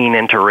leaning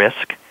into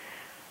risk?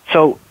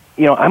 So,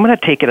 I'm going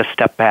to take it a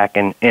step back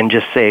and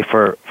just say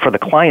for the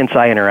clients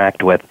I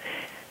interact with,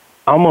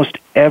 almost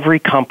every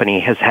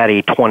company has had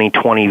a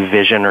 2020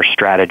 vision or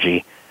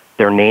strategy.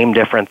 They're named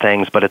different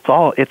things, but it's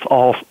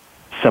all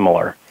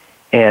similar.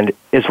 And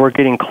as we're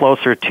getting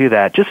closer to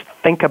that, just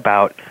think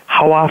about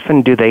how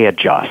often do they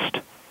adjust?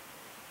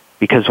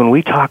 Because when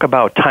we talk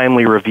about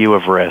timely review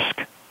of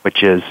risk,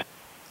 which is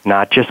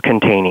not just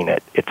containing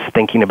it, it's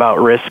thinking about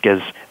risk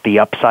as the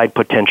upside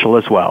potential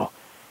as well.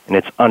 And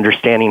it's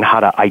understanding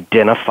how to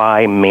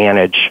identify,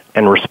 manage,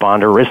 and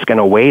respond to risk in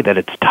a way that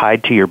it's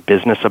tied to your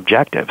business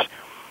objectives.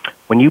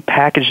 When you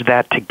package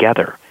that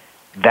together,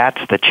 That's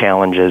the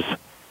challenges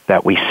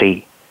that we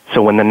see.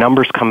 So when the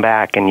numbers come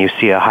back and you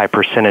see a high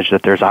percentage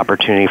that there's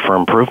opportunity for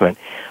improvement,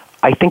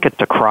 I think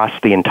it's across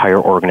the entire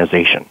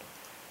organization.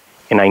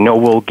 And I know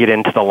we'll get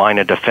into the line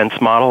of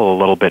defense model a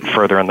little bit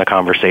further in the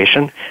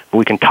conversation, but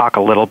we can talk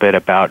a little bit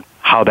about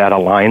how that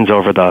aligns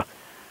over the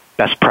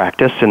best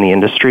practice in the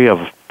industry of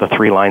the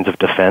 3 lines of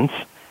defense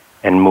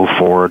and move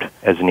forward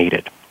as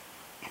needed.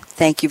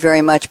 Thank you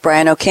very much.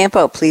 Brian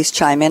Ocampo, please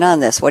chime in on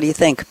this. What do you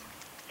think?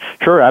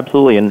 Sure,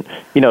 absolutely. And,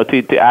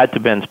 to add to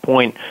Ben's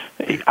point,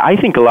 I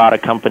think a lot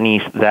of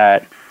companies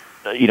that,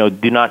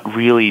 do not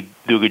really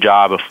do a good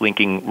job of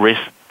linking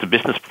risk to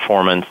business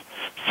performance,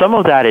 some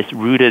of that is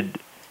rooted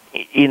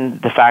in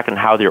the fact and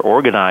how they're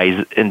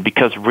organized, and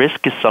because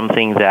risk is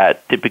something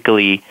that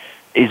typically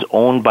is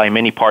owned by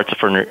many parts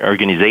of an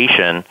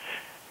organization,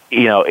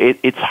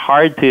 it's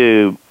hard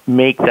to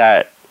make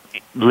that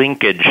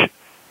linkage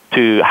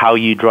to how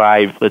you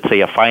drive, let's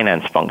say, a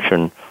finance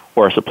function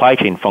or a supply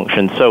chain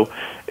function. So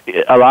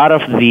a lot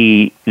of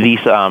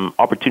these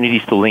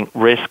opportunities to link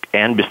risk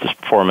and business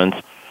performance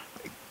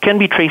can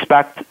be traced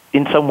back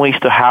in some ways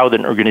to how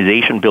the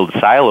organization builds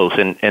silos,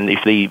 and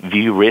if they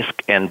view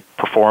risk and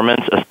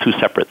performance as 2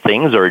 separate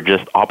things or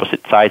just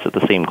opposite sides of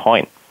the same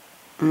coin.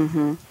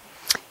 Mm-hmm.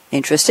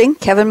 Interesting.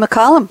 Kevin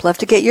McCollom, love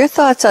to get your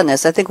thoughts on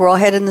this. I think we're all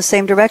headed in the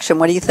same direction.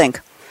 What do you think?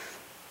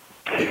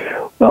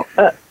 Well,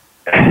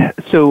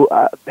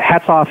 so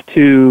hats off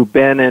to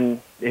Ben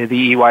and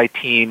the EY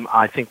team.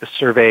 I think the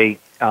survey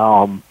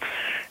does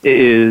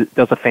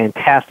a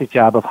fantastic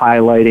job of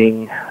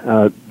highlighting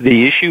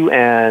the issue,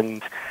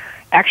 and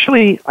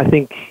actually, I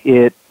think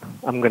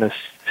I'm going to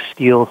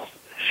steal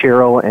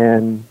Cheryl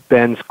and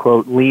Ben's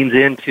quote, leans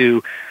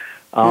into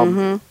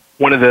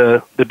one of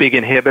the big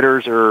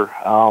inhibitors or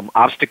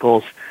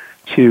obstacles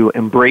to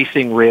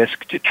embracing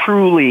risk, to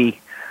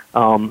truly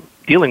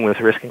dealing with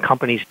risk, and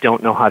companies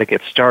don't know how to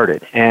get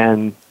started.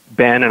 And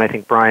Ben and I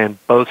think Brian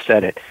both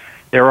said it.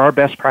 There are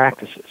best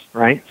practices,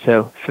 right?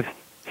 So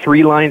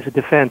 3 lines of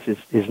defense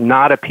is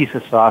not a piece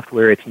of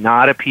software. It's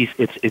not a piece.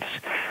 It's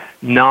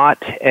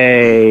not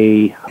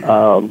a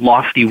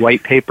lofty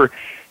white paper.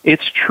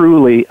 It's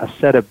truly a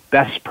set of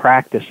best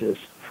practices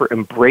for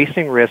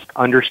embracing risk,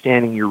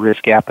 understanding your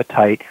risk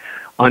appetite,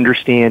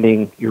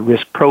 understanding your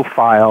risk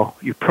profile,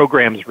 your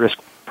program's risk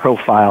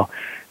profile,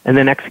 and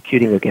then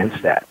executing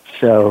against that.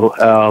 So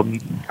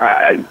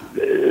I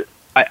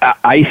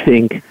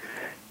think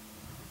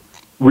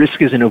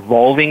risk is an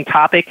evolving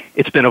topic.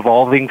 It's been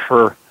evolving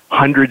for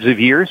hundreds of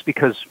years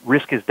because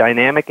risk is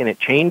dynamic and it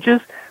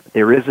changes.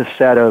 There is a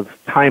set of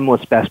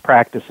timeless best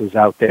practices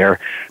out there,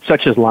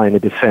 such as line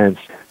of defense,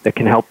 that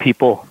can help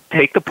people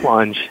take the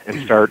plunge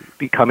and start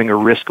becoming a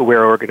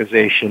risk-aware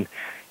organization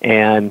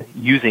and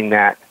using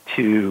that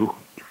to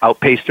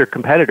outpace their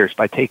competitors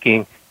by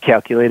taking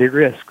calculated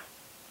risks.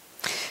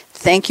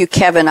 Thank you,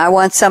 Kevin. I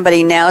want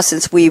somebody now,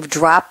 since we've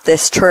dropped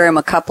this term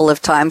a couple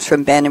of times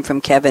from Ben and from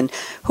Kevin,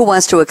 who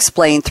wants to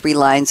explain 3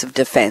 lines of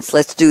defense.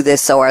 Let's do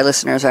this so our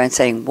listeners aren't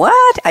saying,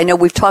 what? I know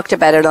we've talked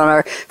about it on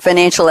our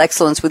Financial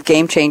Excellence with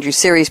Game Changer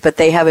series, but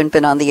they haven't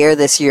been on the air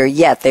this year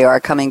yet. They are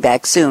coming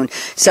back soon.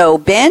 So,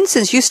 Ben,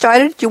 since you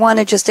started, do you want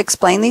to just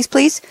explain these,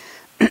 please?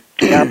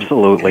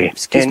 Absolutely.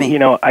 Excuse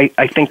me.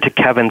 I think to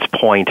Kevin's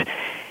point,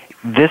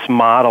 this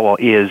model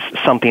is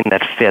something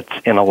that fits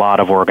in a lot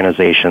of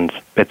organizations.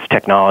 It's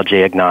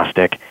technology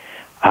agnostic,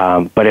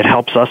 but it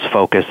helps us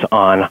focus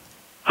on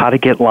how to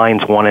get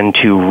lines 1 and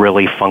 2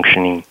 really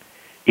functioning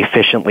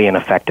efficiently and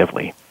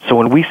effectively. So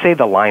when we say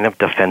the line of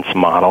defense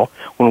model,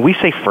 when we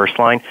say first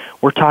line,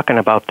 we're talking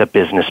about the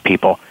business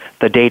people,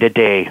 the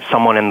day-to-day,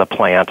 someone in the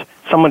plant,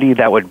 somebody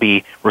that would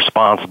be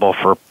responsible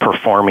for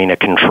performing a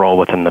control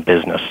within the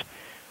business.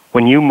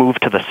 When you move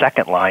to the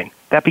second line,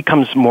 that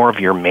becomes more of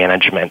your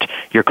management,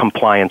 your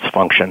compliance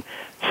function,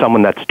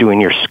 someone that's doing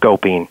your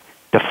scoping,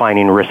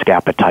 defining risk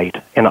appetite,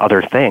 and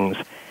other things.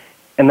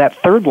 And that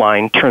third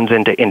line turns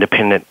into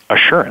independent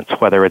assurance,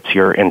 whether it's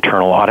your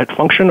internal audit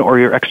function or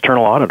your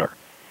external auditor.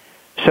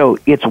 So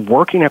it's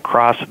working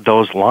across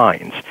those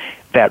lines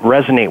that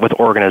resonate with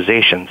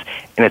organizations,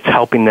 and it's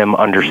helping them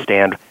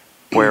understand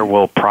where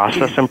will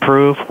process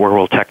improve, where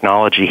will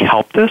technology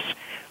help this,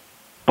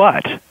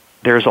 but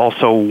there's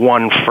also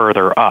one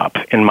further up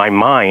in my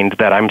mind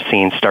that I'm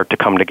seeing start to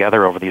come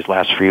together over these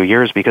last few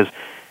years because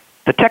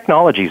the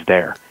technology's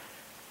there.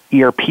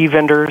 ERP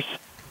vendors,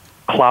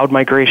 cloud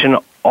migration,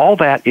 all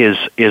that is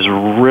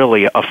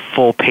really a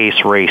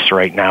full-pace race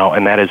right now,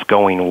 and that is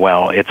going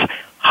well. It's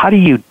how do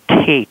you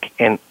take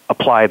and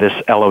apply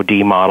this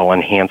LOD model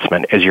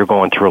enhancement as you're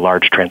going through a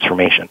large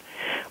transformation?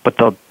 But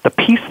the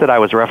piece that I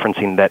was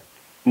referencing that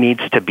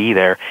needs to be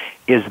there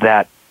is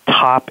that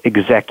top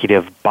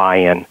executive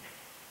buy-in.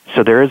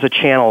 So there is a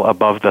channel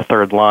above the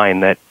third line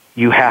that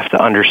you have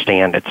to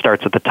understand. It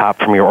starts at the top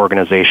from your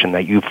organization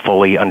that you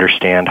fully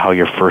understand how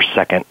your first,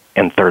 second,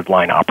 and third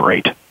line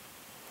operate.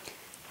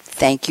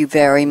 Thank you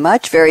very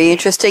much. Very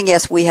interesting.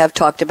 Yes, we have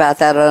talked about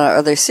that on our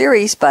other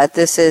series, but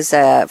this is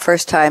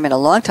first time in a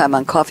long time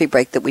on Coffee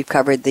Break that we've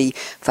covered the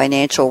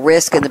financial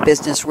risk and the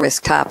business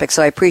risk topic.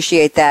 So I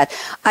appreciate that.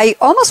 I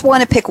almost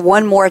want to pick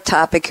one more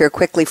topic here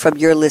quickly from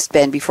your list,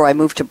 Ben, before I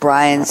move to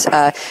Brian's.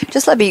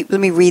 Just let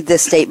me read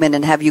this statement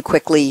and have you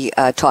quickly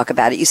talk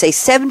about it. You say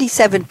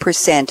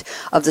 77%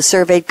 of the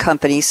surveyed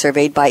companies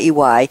surveyed by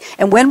EY.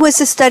 And when was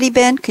this study,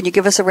 Ben? Can you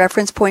give us a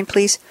reference point,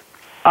 please?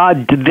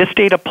 This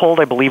data pulled,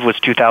 I believe, was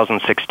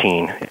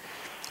 2016.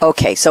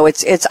 Okay, so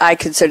it's I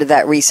consider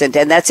that recent,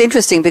 and that's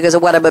interesting because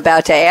of what I'm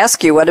about to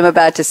ask you, what I'm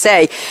about to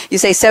say. You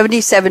say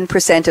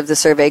 77% of the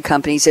surveyed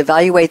companies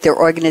evaluate their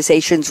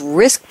organization's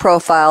risk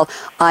profile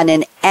on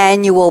an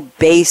annual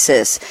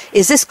basis.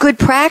 Is this good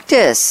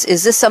practice?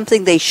 Is this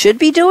something they should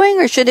be doing,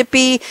 or should it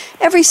be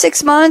every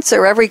 6 months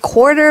or every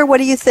quarter? What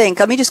do you think?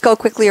 Let me just go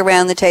quickly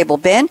around the table.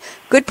 Ben,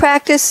 good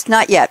practice?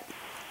 Not yet.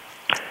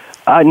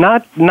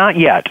 Not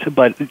yet,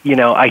 but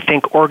I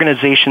think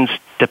organizations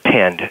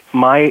depend.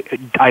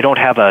 I don't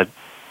have a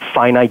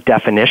finite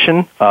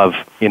definition of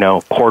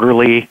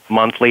quarterly,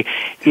 monthly.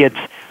 It's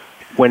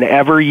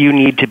whenever you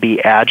need to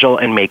be agile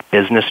and make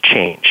business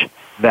change.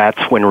 That's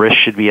when risk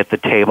should be at the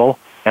table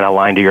and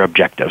aligned to your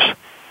objectives.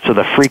 So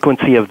the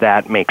frequency of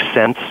that makes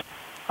sense,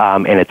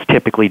 and it's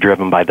typically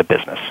driven by the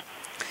business.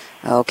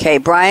 Okay,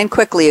 Brian,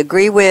 quickly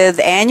agree with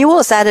annual.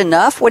 Is that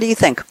enough? What do you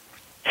think?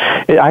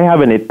 I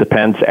have an it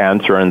depends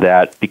answer on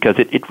that because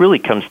it really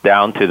comes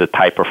down to the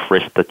type of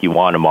risk that you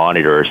want to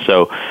monitor.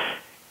 So,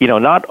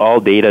 not all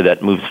data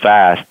that moves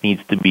fast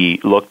needs to be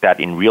looked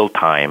at in real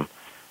time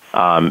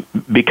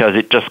because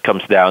it just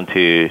comes down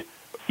to,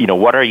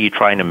 what are you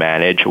trying to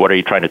manage? What are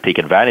you trying to take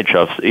advantage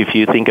of? If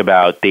you think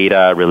about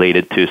data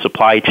related to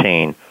supply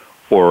chain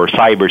or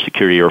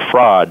cybersecurity or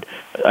fraud,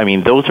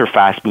 those are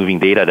fast-moving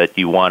data that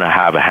you want to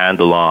have a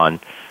handle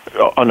on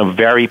a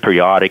very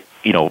periodic,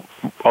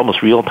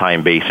 almost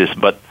real-time basis,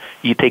 but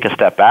you take a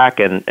step back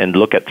and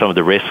look at some of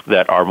the risks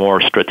that are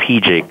more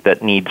strategic,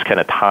 that needs kind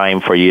of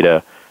time for you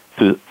to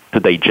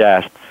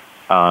digest.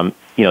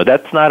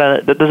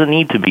 That doesn't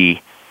need to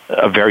be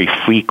a very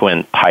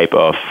frequent type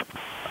of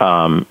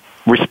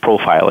risk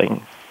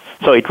profiling.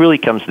 So it really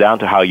comes down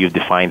to how you've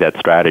defined that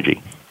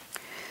strategy.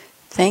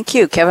 Thank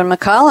you. Kevin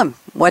McCollom,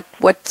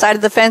 what side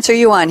of the fence are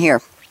you on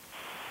here?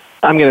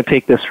 I'm going to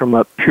take this from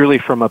a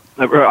purist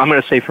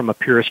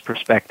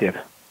perspective.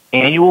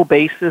 Annual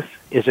basis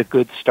is a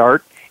good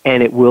start,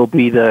 and it will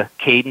be the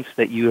cadence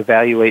that you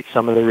evaluate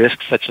some of the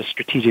risks, such as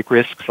strategic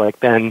risks,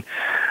 like Ben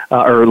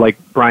or like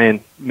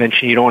Brian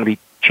mentioned. You don't want to be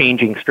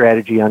changing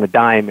strategy on a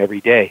dime every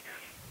day.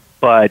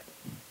 But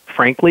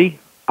frankly,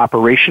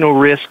 operational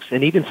risks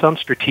and even some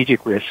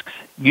strategic risks,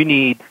 you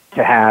need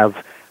to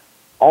have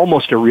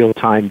almost a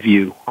real-time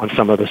view on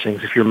some of those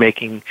things if you're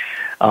making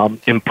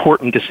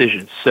important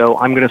decisions. So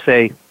I'm going to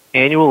say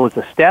annual is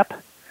a step.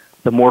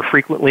 The more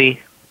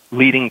frequently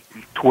leading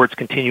towards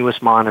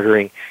continuous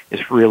monitoring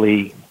is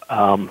really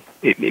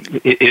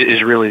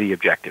is really the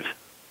objective.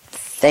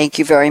 Thank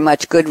you very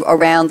much. Good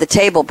around the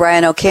table.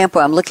 Brian Ocampo,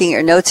 I'm looking at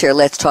your notes here.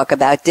 Let's talk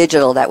about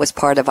digital. That was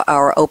part of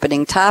our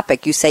opening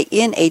topic. You say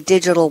in a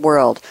digital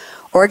world,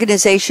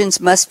 organizations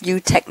must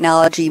view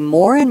technology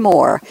more and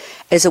more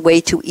as a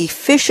way to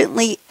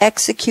efficiently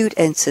execute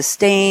and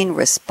sustain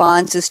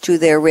responses to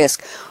their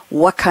risk.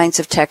 What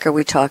kinds of tech are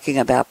we talking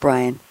about,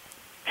 Brian?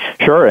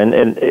 Sure, and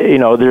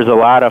there's a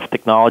lot of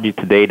technology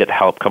today that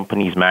help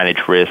companies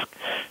manage risk.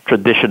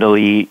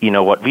 Traditionally,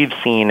 what we've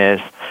seen is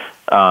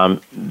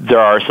there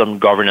are some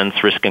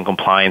governance, risk, and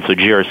compliance, so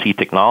GRC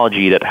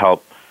technology that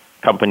help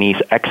companies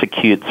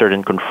execute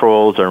certain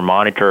controls or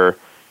monitor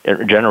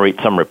generate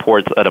some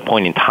reports at a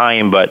point in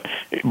time. But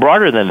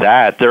broader than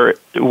that,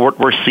 what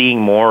we're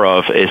seeing more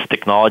of is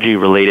technology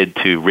related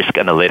to risk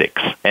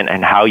analytics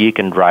and how you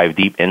can drive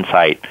deep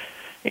insight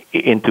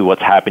into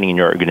what's happening in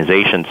your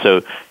organization.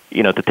 So,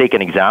 to take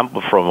an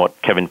example from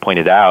what Kevin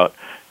pointed out,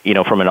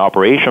 from an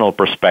operational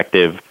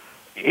perspective,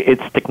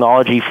 it's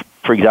technology,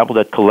 for example,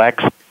 that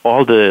collects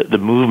all the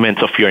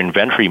movements of your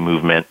inventory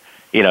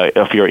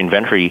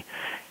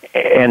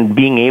and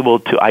being able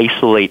to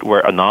isolate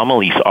where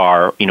anomalies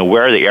are,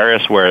 where are the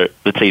areas where,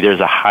 let's say,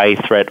 there's a high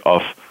threat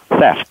of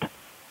theft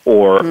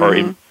or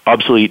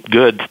obsolete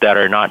goods that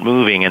are not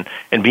moving, and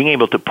being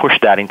able to push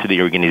that into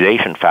the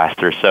organization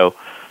faster. So,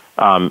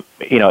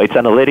 it's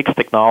analytics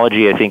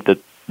technology. I think that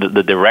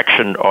the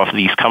direction of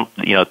these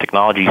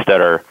technologies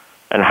that are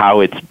and how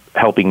it's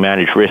helping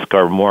manage risk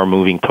are more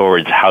moving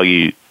towards how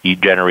you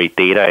generate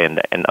data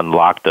and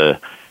unlock the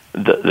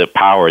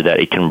power that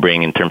it can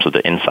bring in terms of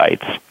the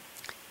insights.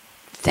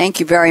 Thank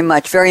you very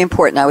much. Very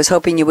important. I was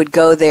hoping you would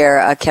go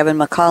there, Kevin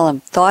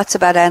McCollom. Thoughts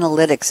about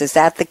analytics? Is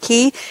that the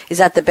key? Is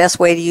that the best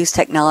way to use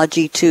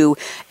technology to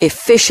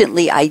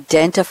efficiently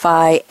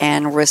identify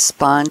and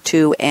respond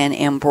to and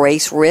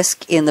embrace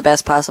risk in the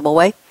best possible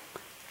way?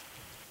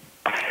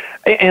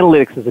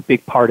 Analytics is a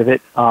big part of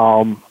it.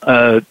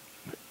 A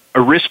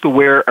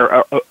risk-aware,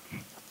 or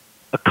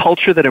a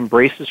culture that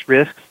embraces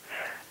risks,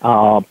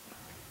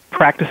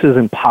 practices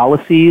and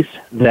policies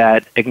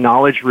that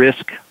acknowledge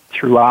risk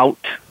throughout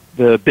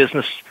the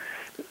business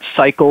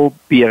cycle,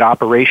 be it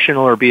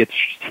operational or be it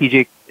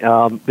strategic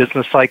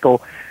business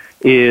cycle,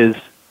 is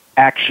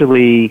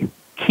actually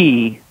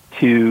key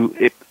to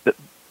it.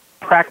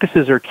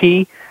 Practices are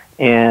key,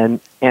 and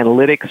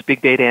analytics,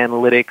 big data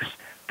analytics,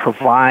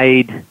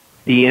 provide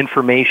the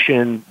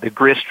information, the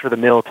grist for the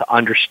mill to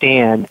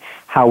understand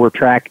how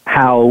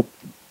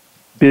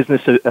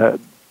business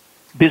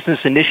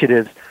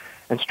initiatives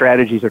and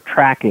strategies are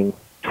tracking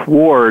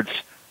towards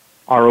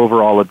our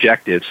overall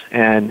objectives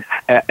and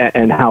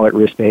how at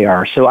risk they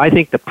are. So I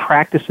think the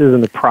practices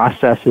and the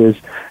processes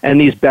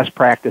and these best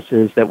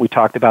practices that we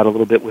talked about a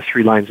little bit with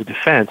 3 lines of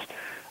defense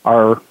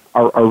are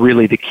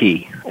really the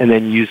key, and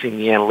then using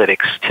the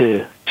analytics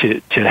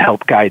to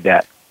help guide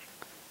that.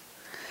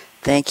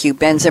 Thank you,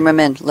 Ben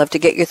Zimmerman. Love to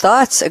get your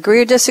thoughts.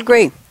 Agree or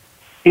disagree?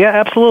 Yeah,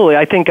 absolutely.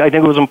 I think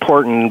it was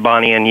important,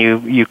 Bonnie, and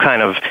you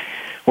kind of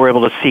were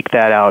able to seek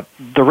that out.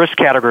 The risk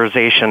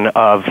categorization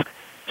of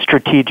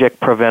strategic,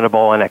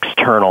 preventable, and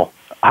external,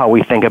 how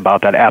we think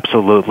about that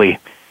absolutely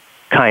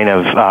kind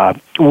of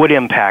would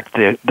impact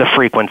the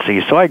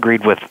frequency. So I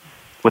agreed with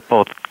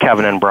both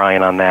Kevin and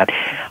Brian on that.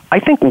 I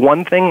think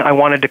one thing I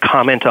wanted to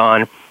comment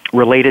on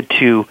related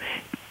to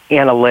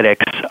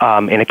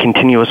analytics in a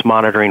continuous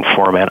monitoring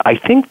format, I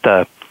think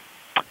the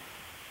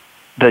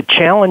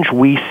challenge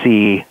we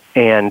see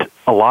and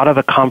a lot of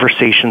the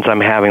conversations I'm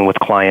having with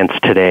clients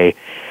today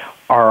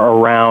are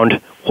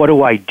around what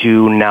do I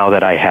do now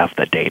that I have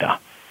the data?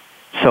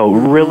 So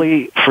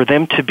really, for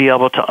them to be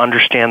able to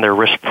understand their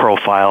risk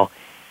profile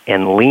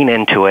and lean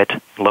into it,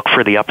 look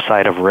for the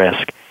upside of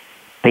risk,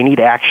 they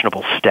need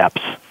actionable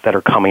steps that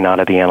are coming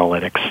out of the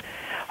analytics.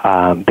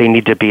 They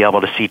need to be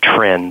able to see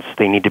trends.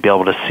 They need to be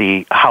able to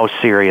see how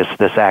serious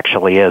this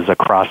actually is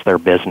across their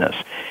business.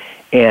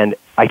 And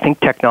I think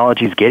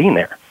technology is getting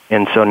there.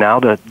 And so now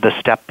the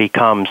step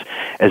becomes,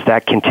 as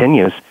that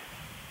continues,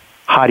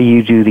 how do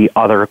you do the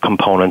other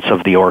components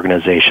of the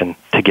organization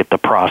to get the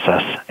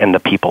process and the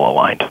people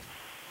aligned?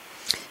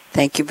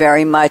 Thank you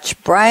very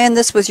much. Brian,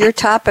 this was your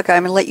topic.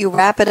 I'm going to let you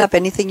wrap it up.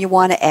 Anything you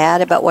want to add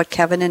about what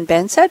Kevin and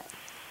Ben said?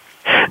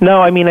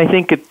 No, I mean, I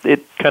think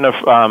it kind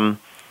of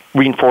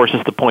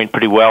reinforces the point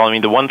pretty well. I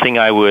mean, the one thing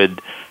I would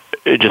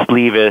just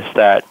leave is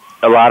that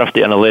a lot of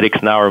the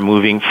analytics now are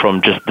moving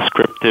from just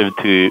descriptive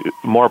to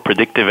more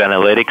predictive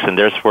analytics, and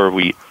there's where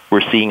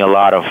we're seeing a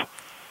lot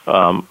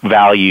of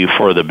value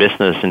for the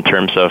business in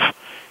terms of,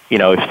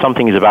 if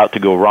something is about to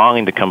go wrong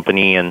in the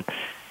company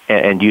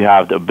and you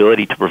have the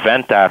ability to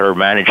prevent that or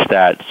manage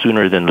that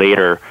sooner than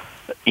later,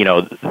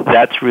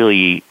 that's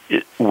really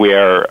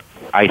where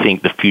I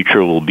think the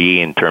future will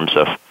be in terms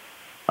of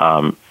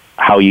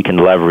how you can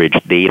leverage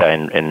data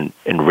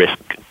and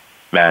risk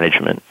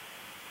management.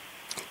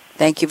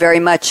 Thank you very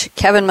much.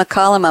 Kevin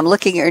McCollom, I'm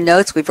looking at your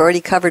notes. We've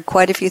already covered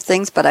quite a few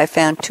things, but I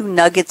found 2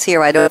 nuggets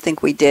here I don't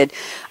think we did.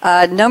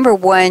 Number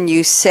 1,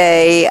 you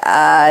say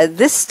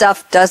this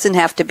stuff doesn't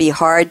have to be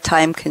hard,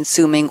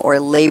 time-consuming, or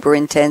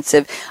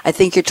labor-intensive. I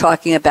think you're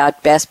talking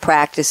about best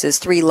practices,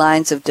 3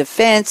 lines of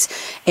defense,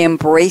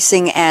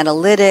 embracing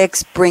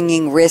analytics,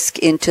 bringing risk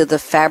into the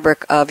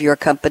fabric of your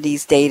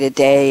company's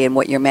day-to-day and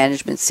what your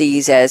management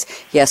sees as,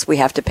 yes, we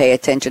have to pay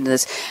attention to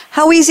this.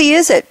 How easy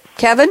is it?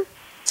 Kevin,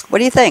 what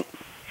do you think?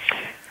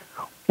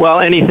 Well,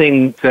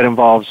 anything that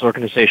involves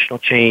organizational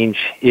change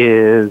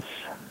is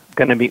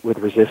going to meet with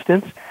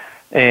resistance,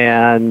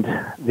 and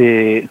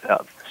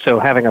so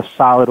having a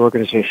solid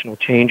organizational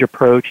change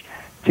approach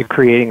to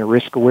creating a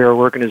risk-aware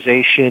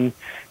organization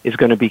is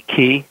going to be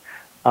key.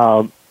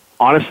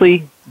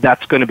 Honestly,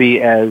 that's going to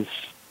be, as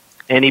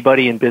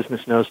anybody in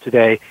business knows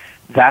today,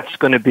 that's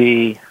going to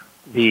be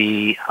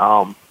the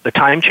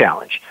time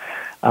challenge.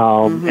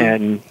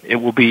 And it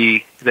will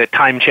be, the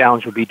time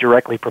challenge will be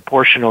directly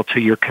proportional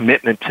to your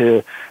commitment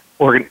to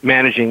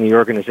managing the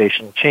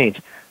organizational change.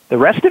 The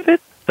rest of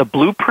it, the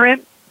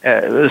blueprint,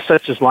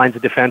 such as lines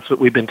of defense that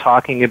we've been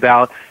talking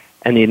about,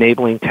 and the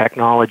enabling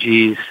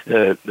technologies,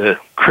 the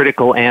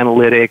critical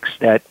analytics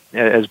that,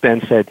 as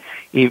Ben said,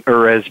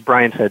 or as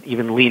Brian said,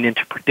 even lean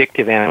into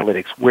predictive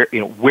analytics.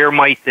 Where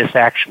might this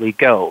actually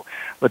go?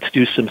 Let's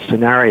do some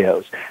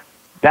scenarios.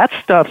 That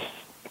stuff's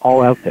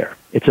all out there.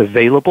 It's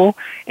available,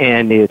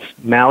 and it's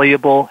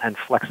malleable and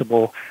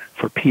flexible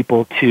for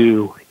people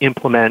to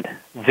implement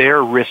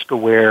their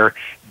risk-aware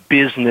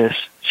business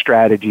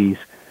strategies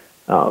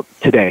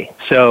today.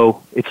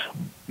 So it's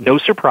no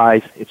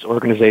surprise, it's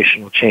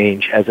organizational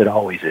change, as it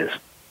always is,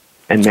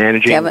 and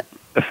managing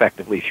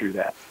effectively through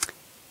that.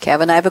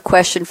 Kevin, I have a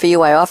question for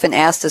you. I often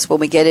ask this when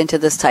we get into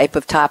this type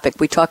of topic.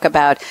 We talk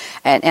about,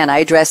 and I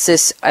address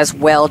this as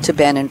well to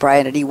Ben and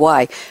Brian at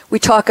EY, we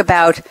talk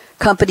about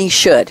companies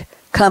should,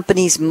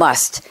 companies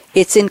must.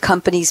 It's in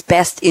companies'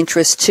 best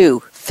interest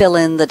to fill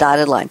in the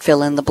dotted line,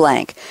 fill in the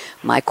blank.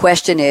 My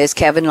question is,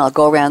 Kevin, and I'll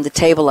go around the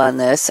table on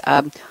this,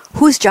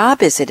 whose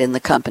job is it in the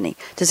company?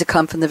 Does it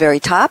come from the very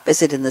top?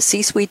 Is it in the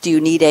C-suite? Do you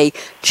need a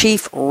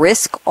chief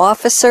risk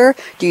officer?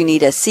 Do you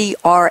need a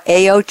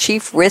CRAO,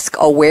 chief risk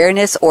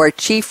awareness, or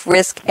chief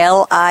risk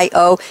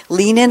LIO,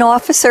 lean-in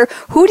officer?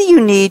 Who do you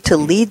need to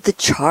lead the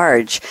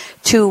charge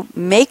to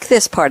make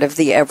this part of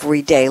the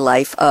everyday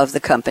life of the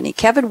company?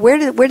 Kevin,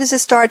 where does it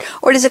start?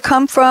 Or does it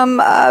come from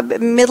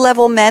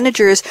mid-level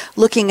managers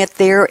looking at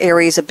their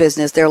areas of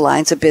business, their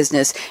lines of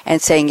business,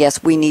 and saying,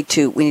 yes, we need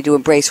to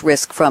embrace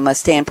risk from a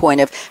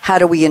standpoint of how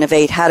do we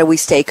innovate, how do we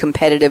stay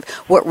competitive,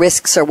 what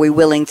risks are we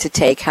willing to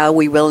take, how are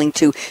we willing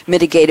to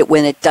mitigate it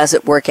when it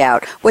doesn't work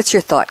out? What's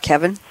your thought,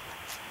 Kevin?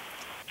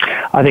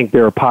 I think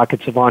there are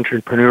pockets of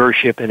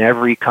entrepreneurship in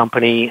every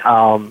company,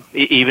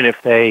 even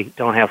if they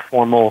don't have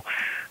formal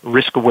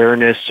risk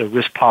awareness or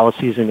risk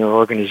policies in their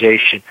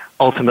organization.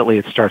 Ultimately,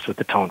 it starts with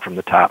the tone from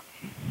the top.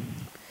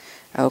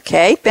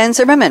 Okay. Ben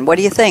Zimmerman, what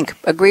do you think?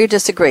 Agree or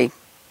disagree?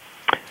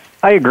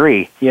 I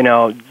agree.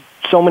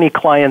 So many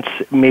clients,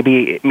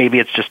 maybe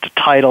it's just a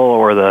title,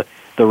 or the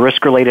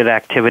risk-related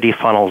activity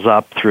funnels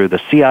up through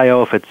the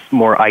CIO if it's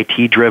more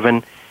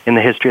IT-driven in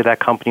the history of that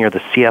company, or the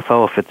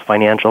CFO if it's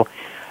financial.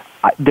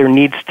 There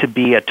needs to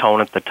be a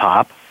tone at the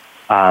top,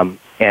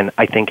 and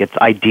I think it's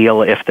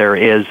ideal if there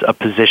is a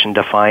position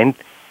defined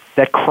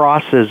that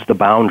crosses the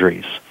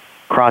boundaries,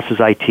 crosses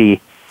IT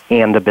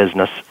and the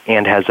business,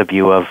 and has a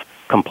view of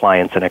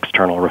compliance and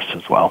external risks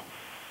as well.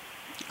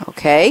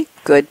 Okay,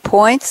 good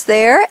points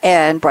there.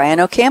 And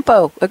Brian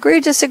Ocampo, agree or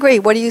disagree?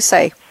 What do you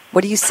say?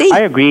 What do you see? I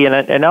agree,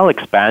 and I'll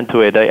expand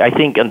to it. I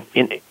think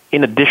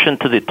in addition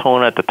to the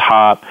tone at the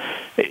top,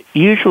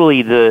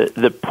 usually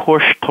the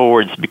push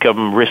towards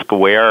becoming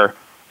risk-aware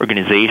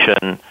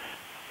organization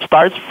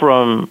starts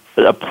from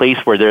a place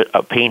where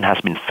a pain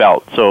has been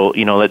felt. So,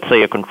 let's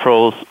say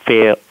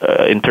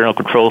internal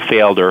control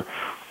failed, or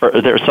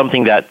there's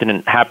something that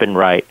didn't happen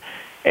right,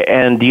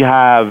 and you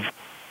have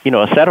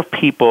a set of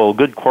people,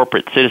 good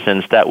corporate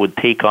citizens, that would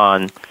take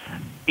on,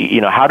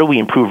 how do we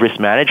improve risk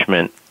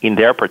management in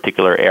their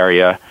particular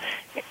area?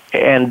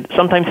 And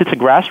sometimes it's a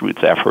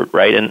grassroots effort,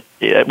 right?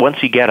 And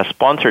once you get a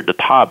sponsor at the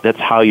top, that's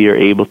how you're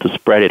able to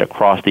spread it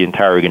across the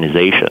entire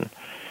organization.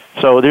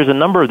 So there's a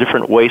number of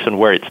different ways on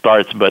where it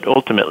starts, but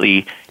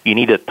ultimately you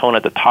need a tone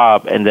at the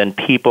top, and then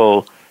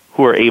people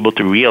who are able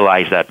to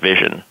realize that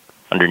vision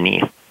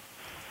underneath.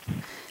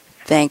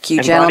 Thank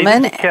you,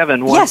 gentlemen. Bonnie,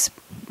 Kevin, yes.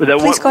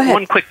 Please go ahead.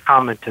 One quick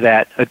comment to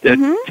that, a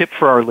tip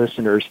for our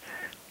listeners.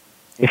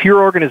 If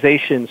your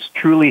organizations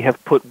truly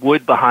have put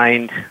wood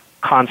behind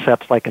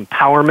concepts like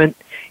empowerment,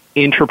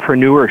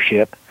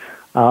 entrepreneurship,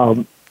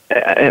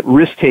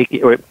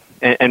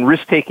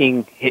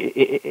 risk-taking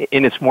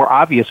in its more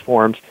obvious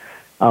forms,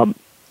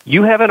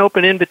 you have an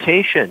open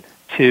invitation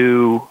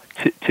to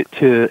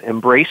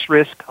embrace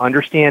risk,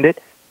 understand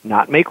it,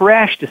 not make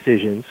rash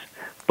decisions,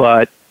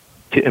 but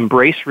to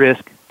embrace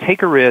risk,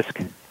 take a risk,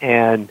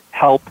 and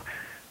help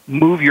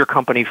move your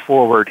company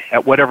forward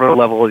at whatever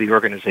level of the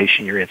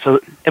organization you're in. So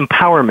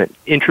empowerment,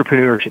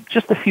 entrepreneurship,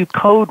 just a few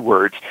code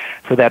words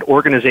for that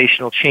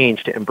organizational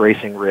change to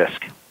embracing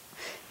risk.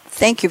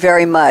 Thank you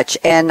very much.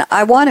 And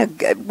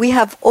we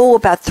have,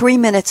 about 3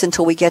 minutes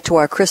until we get to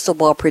our crystal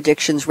ball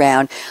predictions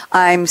round.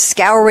 I'm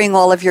scouring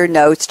all of your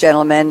notes,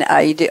 gentlemen.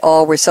 You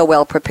all were so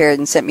well prepared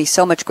and sent me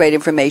so much great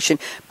information.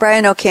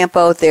 Brian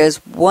Ocampo, there's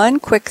one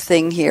quick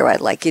thing here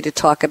I'd like you to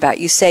talk about.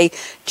 You say,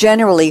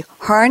 generally,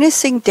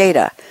 harnessing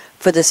data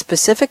for the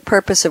specific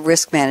purpose of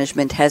risk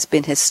management has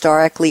been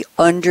historically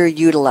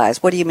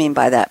underutilized. What do you mean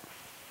by that?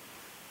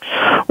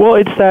 Well,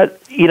 it's that,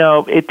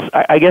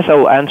 I guess I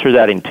will answer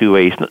that in two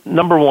ways.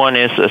 Number one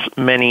is,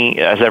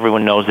 as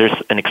everyone knows, there's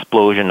an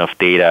explosion of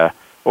data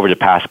over the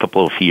past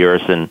couple of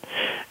years, and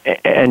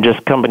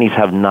just companies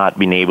have not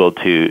been able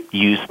to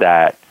use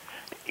that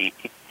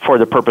for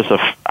the purpose of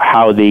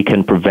how they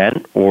can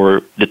prevent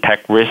or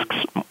detect risks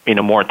in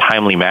a more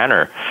timely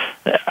manner.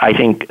 I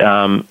think,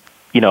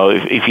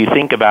 if you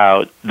think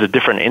about the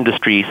different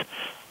industries,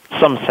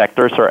 some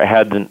sectors are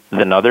ahead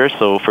than others.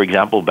 So, for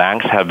example,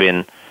 banks have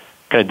been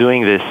kind of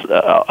doing this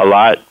a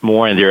lot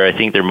more, and I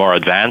think they're more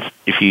advanced.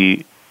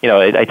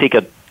 I take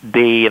a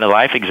day in a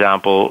life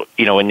example.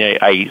 When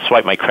I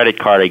swipe my credit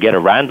card, I get a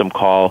random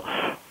call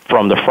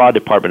from the fraud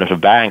department of a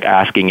bank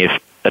asking if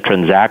a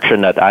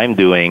transaction that I'm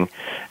doing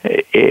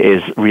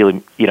is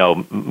really,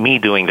 me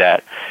doing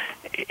that.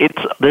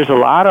 There's a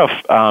lot of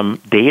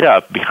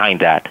data behind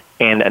that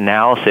and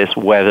analysis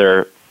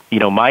whether,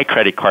 my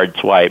credit card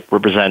swipe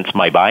represents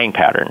my buying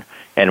pattern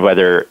and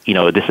whether,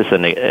 this is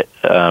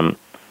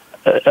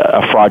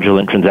a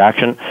fraudulent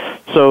transaction.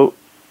 So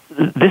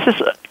this is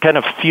kind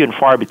of few and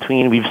far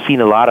between. We've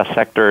seen a lot of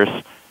sectors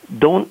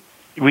don't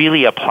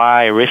really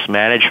apply risk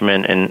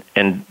management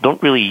and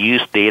don't really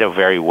use data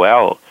very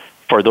well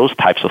for those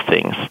types of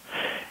things.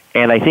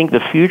 And I think the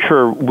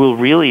future will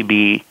really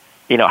be,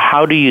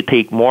 how do you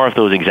take more of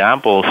those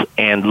examples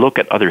and look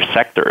at other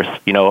sectors?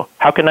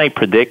 How can I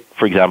predict,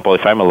 for example,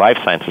 if I'm a life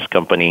sciences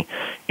company,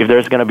 if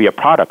there's going to be a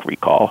product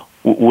recall?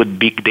 Would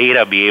big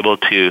data be able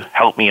to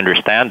help me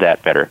understand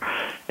that better?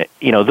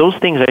 those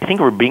things I think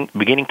we're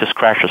beginning to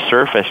scratch the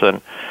surface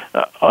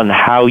on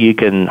how you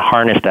can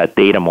harness that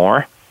data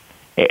more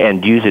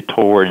and use it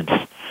towards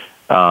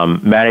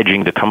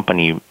managing the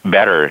company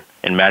better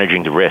and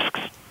managing the risks.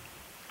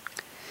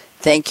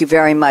 Thank you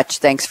very much.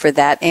 Thanks for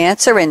that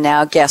answer. And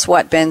now, guess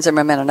what, Ben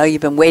Zimmerman? I know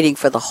you've been waiting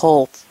for the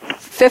whole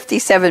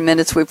 57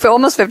 minutes.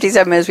 Almost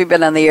 57 minutes we've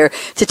been on the air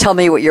to tell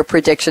me what your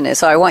prediction is.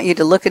 So I want you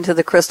to look into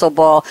the crystal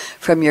ball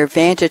from your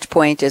vantage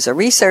point as a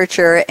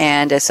researcher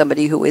and as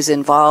somebody who is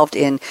involved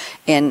at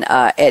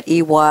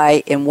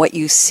EY in what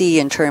you see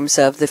in terms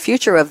of the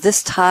future of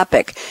this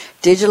topic.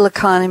 Digital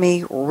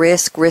economy,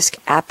 risk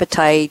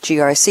appetite,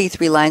 GRC,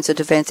 3 lines of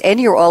defense,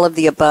 any or all of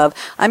the above.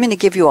 I'm going to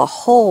give you a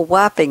whole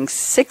whopping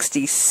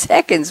 60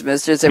 seconds,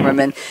 Mr.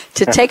 Zimmerman,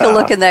 to take a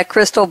look in that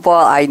crystal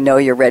ball. I know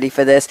you're ready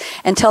for this.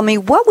 And tell me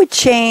what would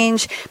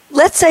change,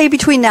 let's say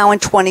between now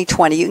and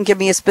 2020. You can give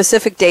me a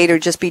specific date or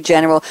just be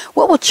general.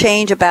 What will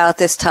change about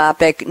this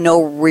topic? No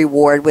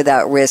reward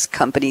without risk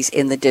companies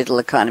in the digital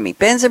economy.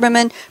 Ben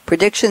Zimmerman,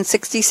 prediction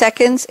 60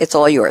 seconds. It's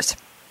all yours.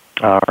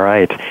 All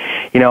right.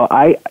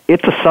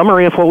 It's a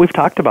summary of what we've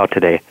talked about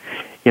today.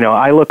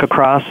 I look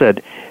across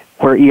at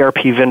where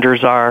ERP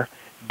vendors are,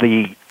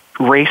 the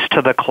race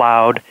to the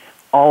cloud,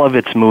 all of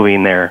it's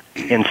moving there.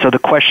 And so the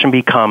question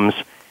becomes,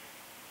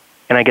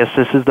 and I guess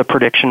this is the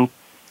prediction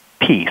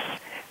piece,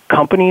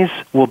 companies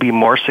will be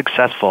more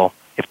successful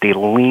if they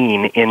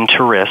lean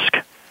into risk,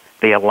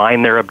 they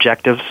align their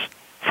objectives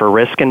for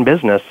risk and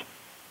business.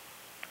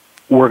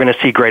 We're going to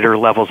see greater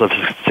levels of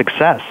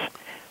success.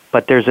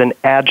 But there's an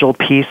agile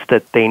piece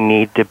that they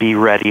need to be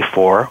ready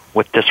for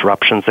with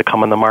disruptions that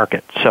come in the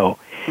market. So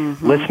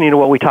listening to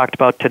what we talked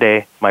about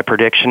today, my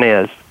prediction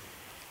is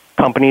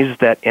companies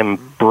that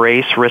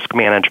embrace risk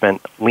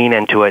management, lean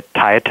into it,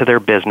 tie it to their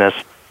business,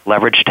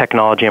 leverage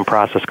technology and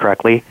process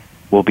correctly,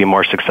 will be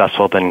more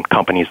successful than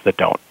companies that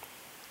don't.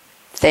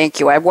 Thank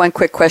you. I have one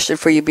quick question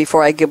for you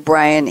before I give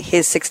Brian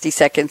his 60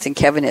 seconds and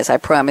Kevin his. I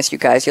promise you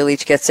guys, you'll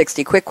each get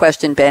 60. Quick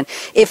question, Ben.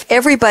 If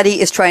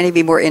everybody is trying to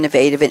be more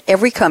innovative and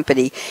every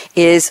company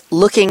is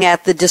looking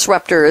at the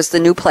disruptors,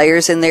 the new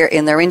players in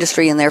their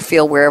industry, in their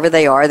field, wherever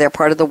they are, they're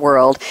part of the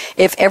world.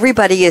 If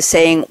everybody is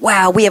saying,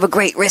 wow, we have a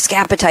great risk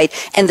appetite,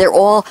 and they're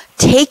all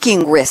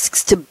taking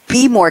risks to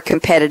be more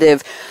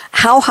competitive,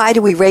 how high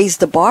do we raise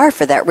the bar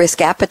for that risk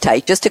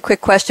appetite? Just a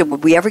quick question.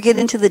 Would we ever get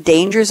into the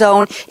danger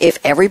zone if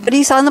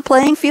everybody's on the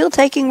playing field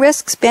taking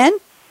risks, Ben?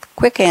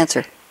 Quick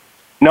answer.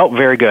 No,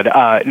 very good.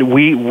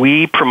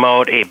 We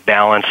promote a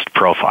balanced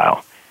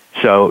profile.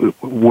 So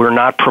we're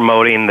not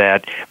promoting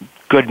that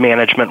good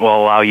management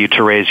will allow you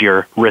to raise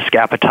your risk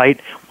appetite.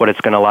 What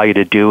it's going to allow you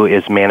to do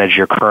is manage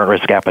your current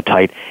risk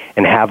appetite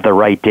and have the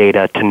right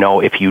data to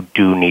know if you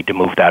do need to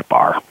move that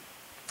bar.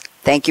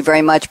 Thank you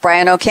very much.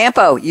 Brian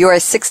Ocampo, your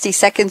 60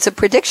 seconds of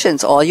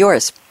predictions, all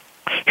yours.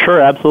 Sure,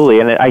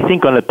 absolutely. And I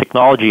think on the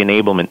technology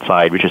enablement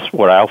side, which is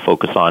what I'll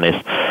focus on, is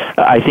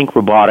I think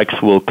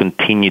robotics will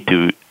continue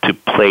to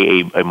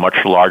play a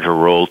much larger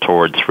role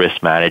towards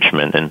risk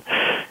management. And,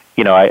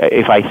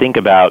 if I think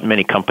about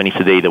many companies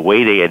today, the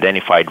way they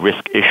identified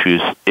risk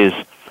issues is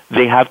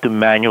they have to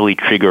manually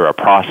trigger a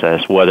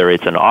process, whether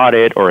it's an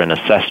audit or an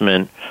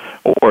assessment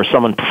or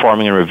someone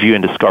performing a review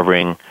and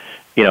discovering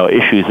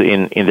issues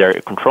in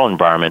their control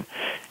environment.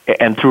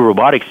 And through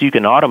robotics, you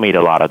can automate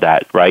a lot of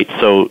that, right?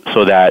 So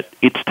that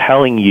it's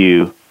telling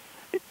you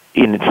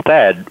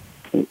instead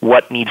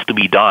what needs to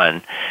be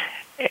done.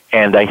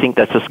 And I think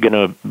that's just going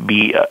to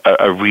be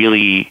a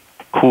really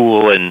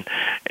cool and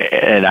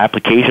an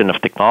application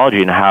of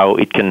technology and how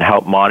it can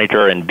help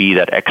monitor and be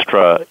that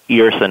extra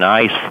ears and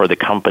eyes for the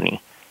company.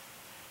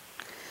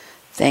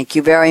 Thank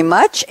you very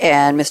much.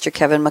 And Mr.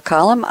 Kevin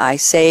McCollom, I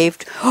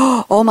saved,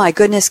 oh my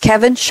goodness,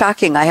 Kevin,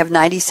 shocking. I have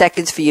 90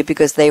 seconds for you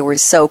because they were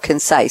so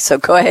concise. So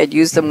go ahead,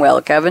 use them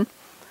well, Kevin.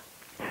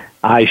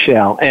 I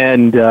shall,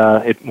 and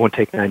it won't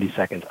take 90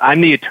 seconds. I'm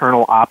the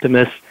eternal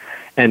optimist,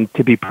 and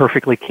to be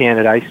perfectly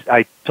candid,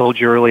 I told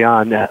you early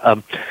on that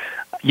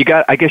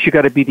I guess you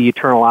got to be the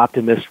eternal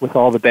optimist with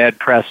all the bad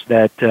press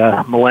that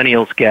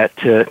millennials get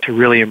to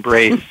really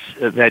embrace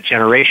that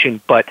generation.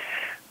 But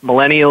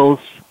millennials,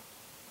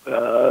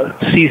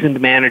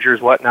 seasoned managers,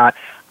 whatnot,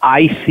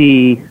 I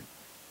see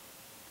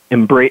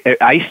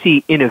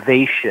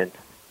innovation.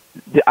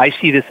 I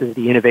see this as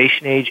the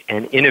innovation age,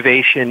 and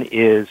innovation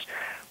is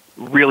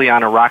really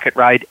on a rocket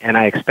ride, and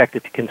I expect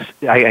it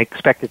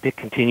to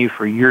continue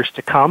for years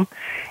to come.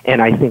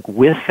 And I think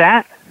with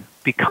that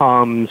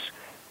becomes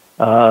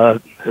an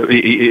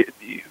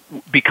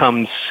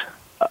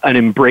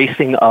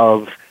embracing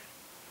of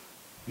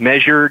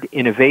measured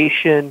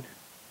innovation,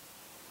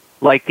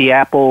 like the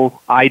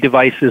Apple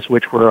iDevices,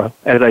 which were,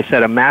 as I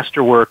said, a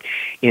masterwork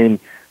in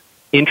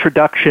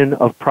introduction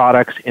of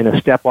products in a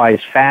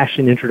stepwise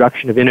fashion,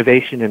 introduction of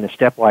innovation in a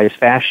stepwise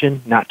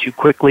fashion, not too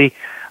quickly,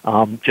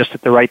 just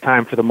at the right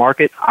time for the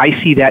market.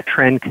 I see that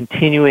trend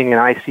continuing,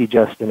 and I see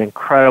just an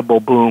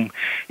incredible boom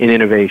in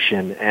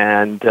innovation.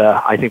 And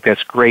I think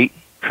that's great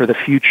for the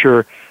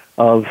future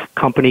of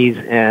companies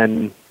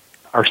and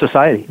our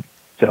society.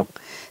 So,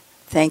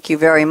 Thank you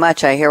very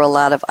much. I hear a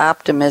lot of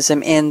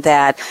optimism in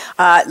that.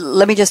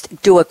 Let me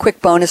just do a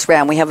quick bonus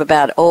round. We have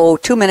about,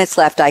 2 minutes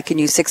left. I can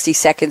use 60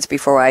 seconds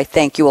before I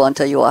thank you all and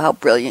tell you all how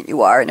brilliant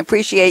you are and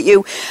appreciate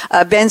you.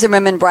 Ben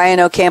Zimmerman, Brian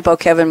Ocampo,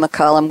 Kevin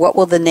McCollom, what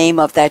will the name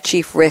of that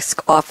Chief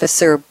Risk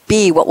Officer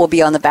be? What will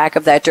be on the back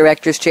of that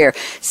director's chair?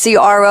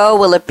 CRO?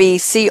 Will it be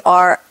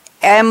CRMO,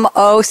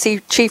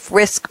 Chief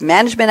Risk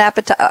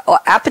Management,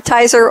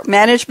 Appetizer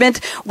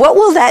Management? What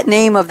will that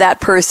name of that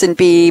person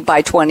be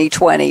by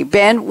 2020?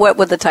 Ben, what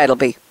would the title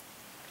be?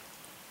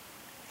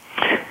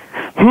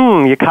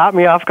 You caught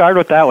me off guard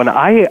with that one.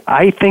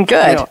 I think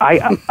Good.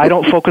 I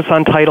don't focus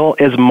on title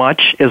as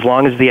much as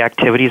long as the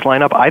activities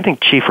line up. I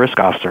think Chief Risk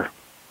Officer.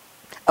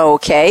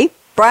 Okay.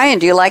 Brian,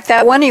 do you like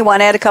that one? Or you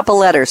want to add a couple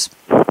letters?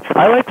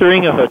 I like the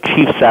ring of a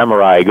Chief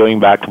Samurai, going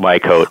back to my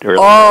coat earlier.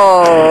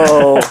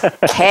 Oh,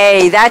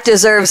 hey, that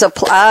deserves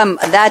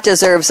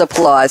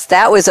applause.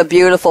 That was a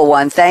beautiful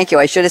one. Thank you.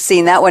 I should have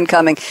seen that one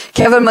coming.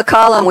 Kevin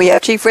McCollom, we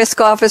have Chief Risk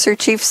Officer,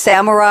 Chief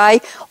Samurai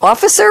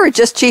Officer, or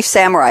just Chief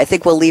Samurai? I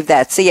think we'll leave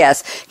that.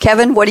 CS.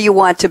 Kevin, what do you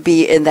want to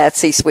be in that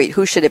C-suite?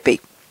 Who should it be?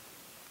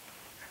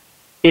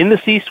 In the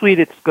C-suite,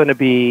 it's going to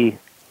be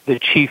the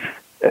chief.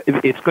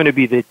 It's going to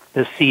be the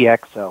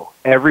CXO.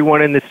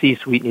 Everyone in the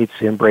C-suite needs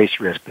to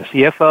embrace risk. The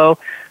CFO,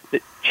 the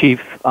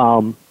chief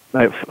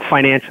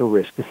financial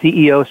risk. The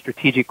CEO,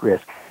 strategic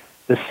risk.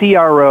 The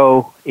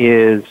CRO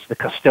is the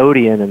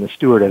custodian and the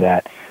steward of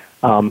that.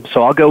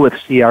 So I'll go with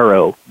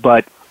CRO.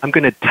 But I'm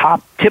going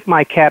to tip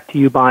my cap to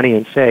you, Bonnie,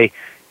 and say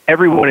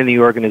everyone in the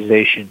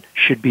organization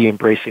should be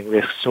embracing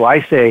risk. So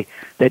I say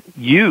that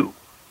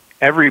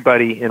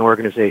everybody in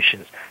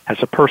organizations,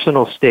 has a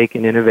personal stake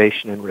in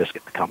innovation and risk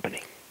at the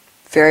company.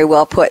 Very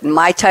well put. And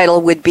my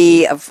title would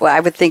be, I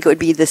would think it would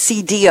be the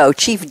CDO,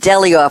 Chief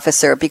Deli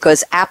Officer,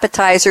 because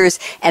appetizers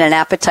and an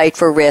appetite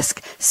for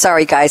risk.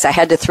 Sorry, guys, I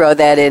had to throw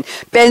that in.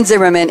 Ben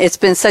Zimmerman, it's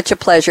been such a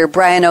pleasure.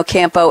 Brian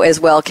Ocampo as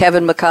well.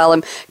 Kevin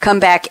McCollom, come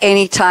back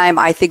anytime.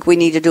 I think we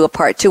need to do a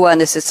part 2 on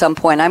this at some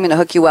point. I'm going to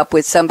hook you up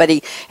with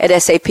somebody at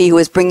SAP who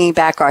is bringing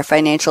back our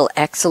Financial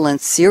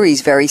Excellence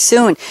series very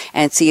soon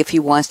and see if he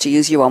wants to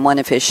use you on one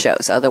of his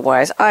shows.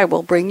 Otherwise, I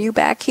will bring you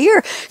back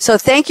here. So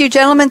thank you,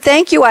 gentlemen.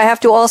 Thank you. I have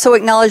to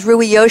also acknowledge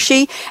Rui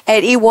Yoshi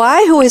at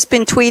EY, who has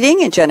been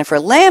tweeting, and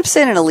Jennifer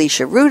Lampson and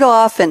Alicia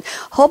Rudolph and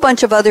a whole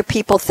bunch of other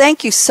people.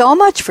 Thank you so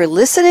much for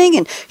listening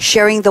and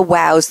sharing the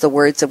wows, the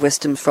words of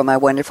wisdom from my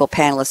wonderful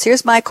panelists.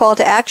 Here's my call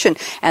to action,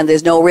 and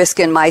there's no risk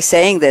in my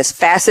saying this.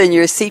 Fasten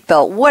your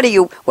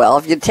seatbelt.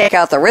 If you take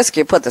out the risk,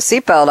 you put the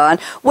seatbelt on.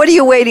 What are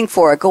you waiting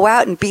for? Go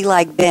out and be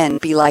like Ben,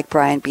 be like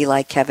Brian, be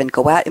like Kevin.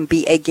 Go out and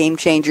be a game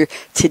changer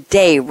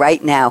today,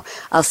 right now.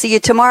 I'll see you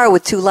tomorrow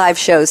with 2 live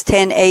shows,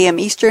 10 a.m.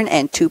 Eastern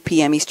and 2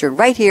 p.m. Eastern,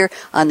 right here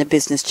on the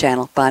Business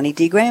Channel. Bonnie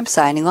D. Graham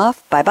signing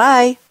off.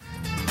 Bye-bye.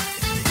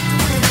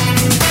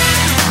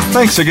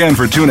 Thanks again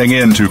for tuning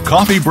in to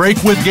Coffee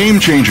Break with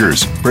Game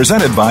Changers,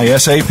 presented by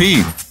SAP.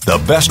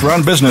 The best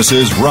run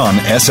businesses run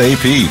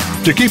SAP.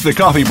 To keep the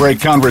coffee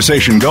break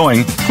conversation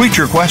going, tweet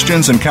your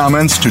questions and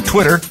comments to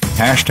Twitter,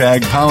 #SAP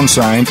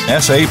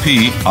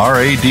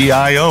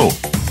RADIO.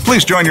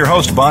 Please join your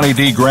host, Bonnie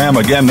D. Graham,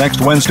 again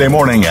next Wednesday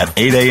morning at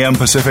 8 a.m.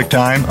 Pacific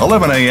Time,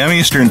 11 a.m.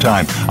 Eastern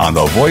Time on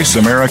the Voice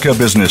America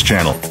Business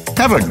Channel.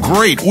 Have a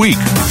great week.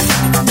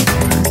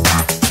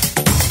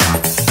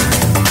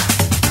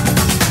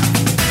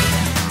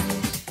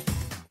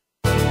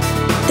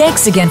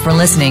 Thanks again for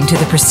listening to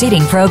the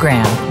preceding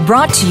program,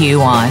 brought to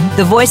you on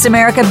the Voice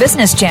America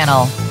Business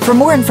Channel. For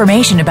more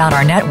information about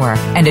our network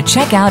and to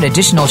check out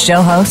additional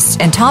show hosts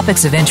and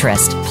topics of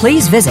interest,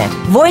 please visit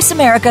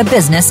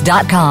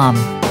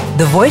voiceamericabusiness.com.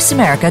 The Voice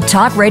America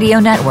Talk Radio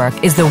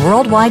Network is the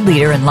worldwide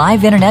leader in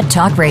live Internet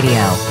talk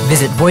radio.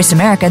 Visit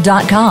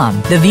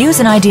voiceamerica.com. The views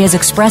and ideas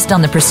expressed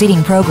on the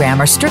preceding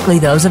program are strictly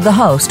those of the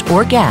host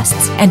or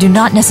guests and do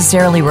not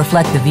necessarily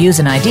reflect the views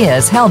and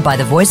ideas held by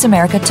the Voice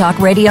America Talk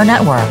Radio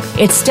Network,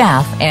 its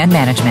staff, and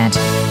management.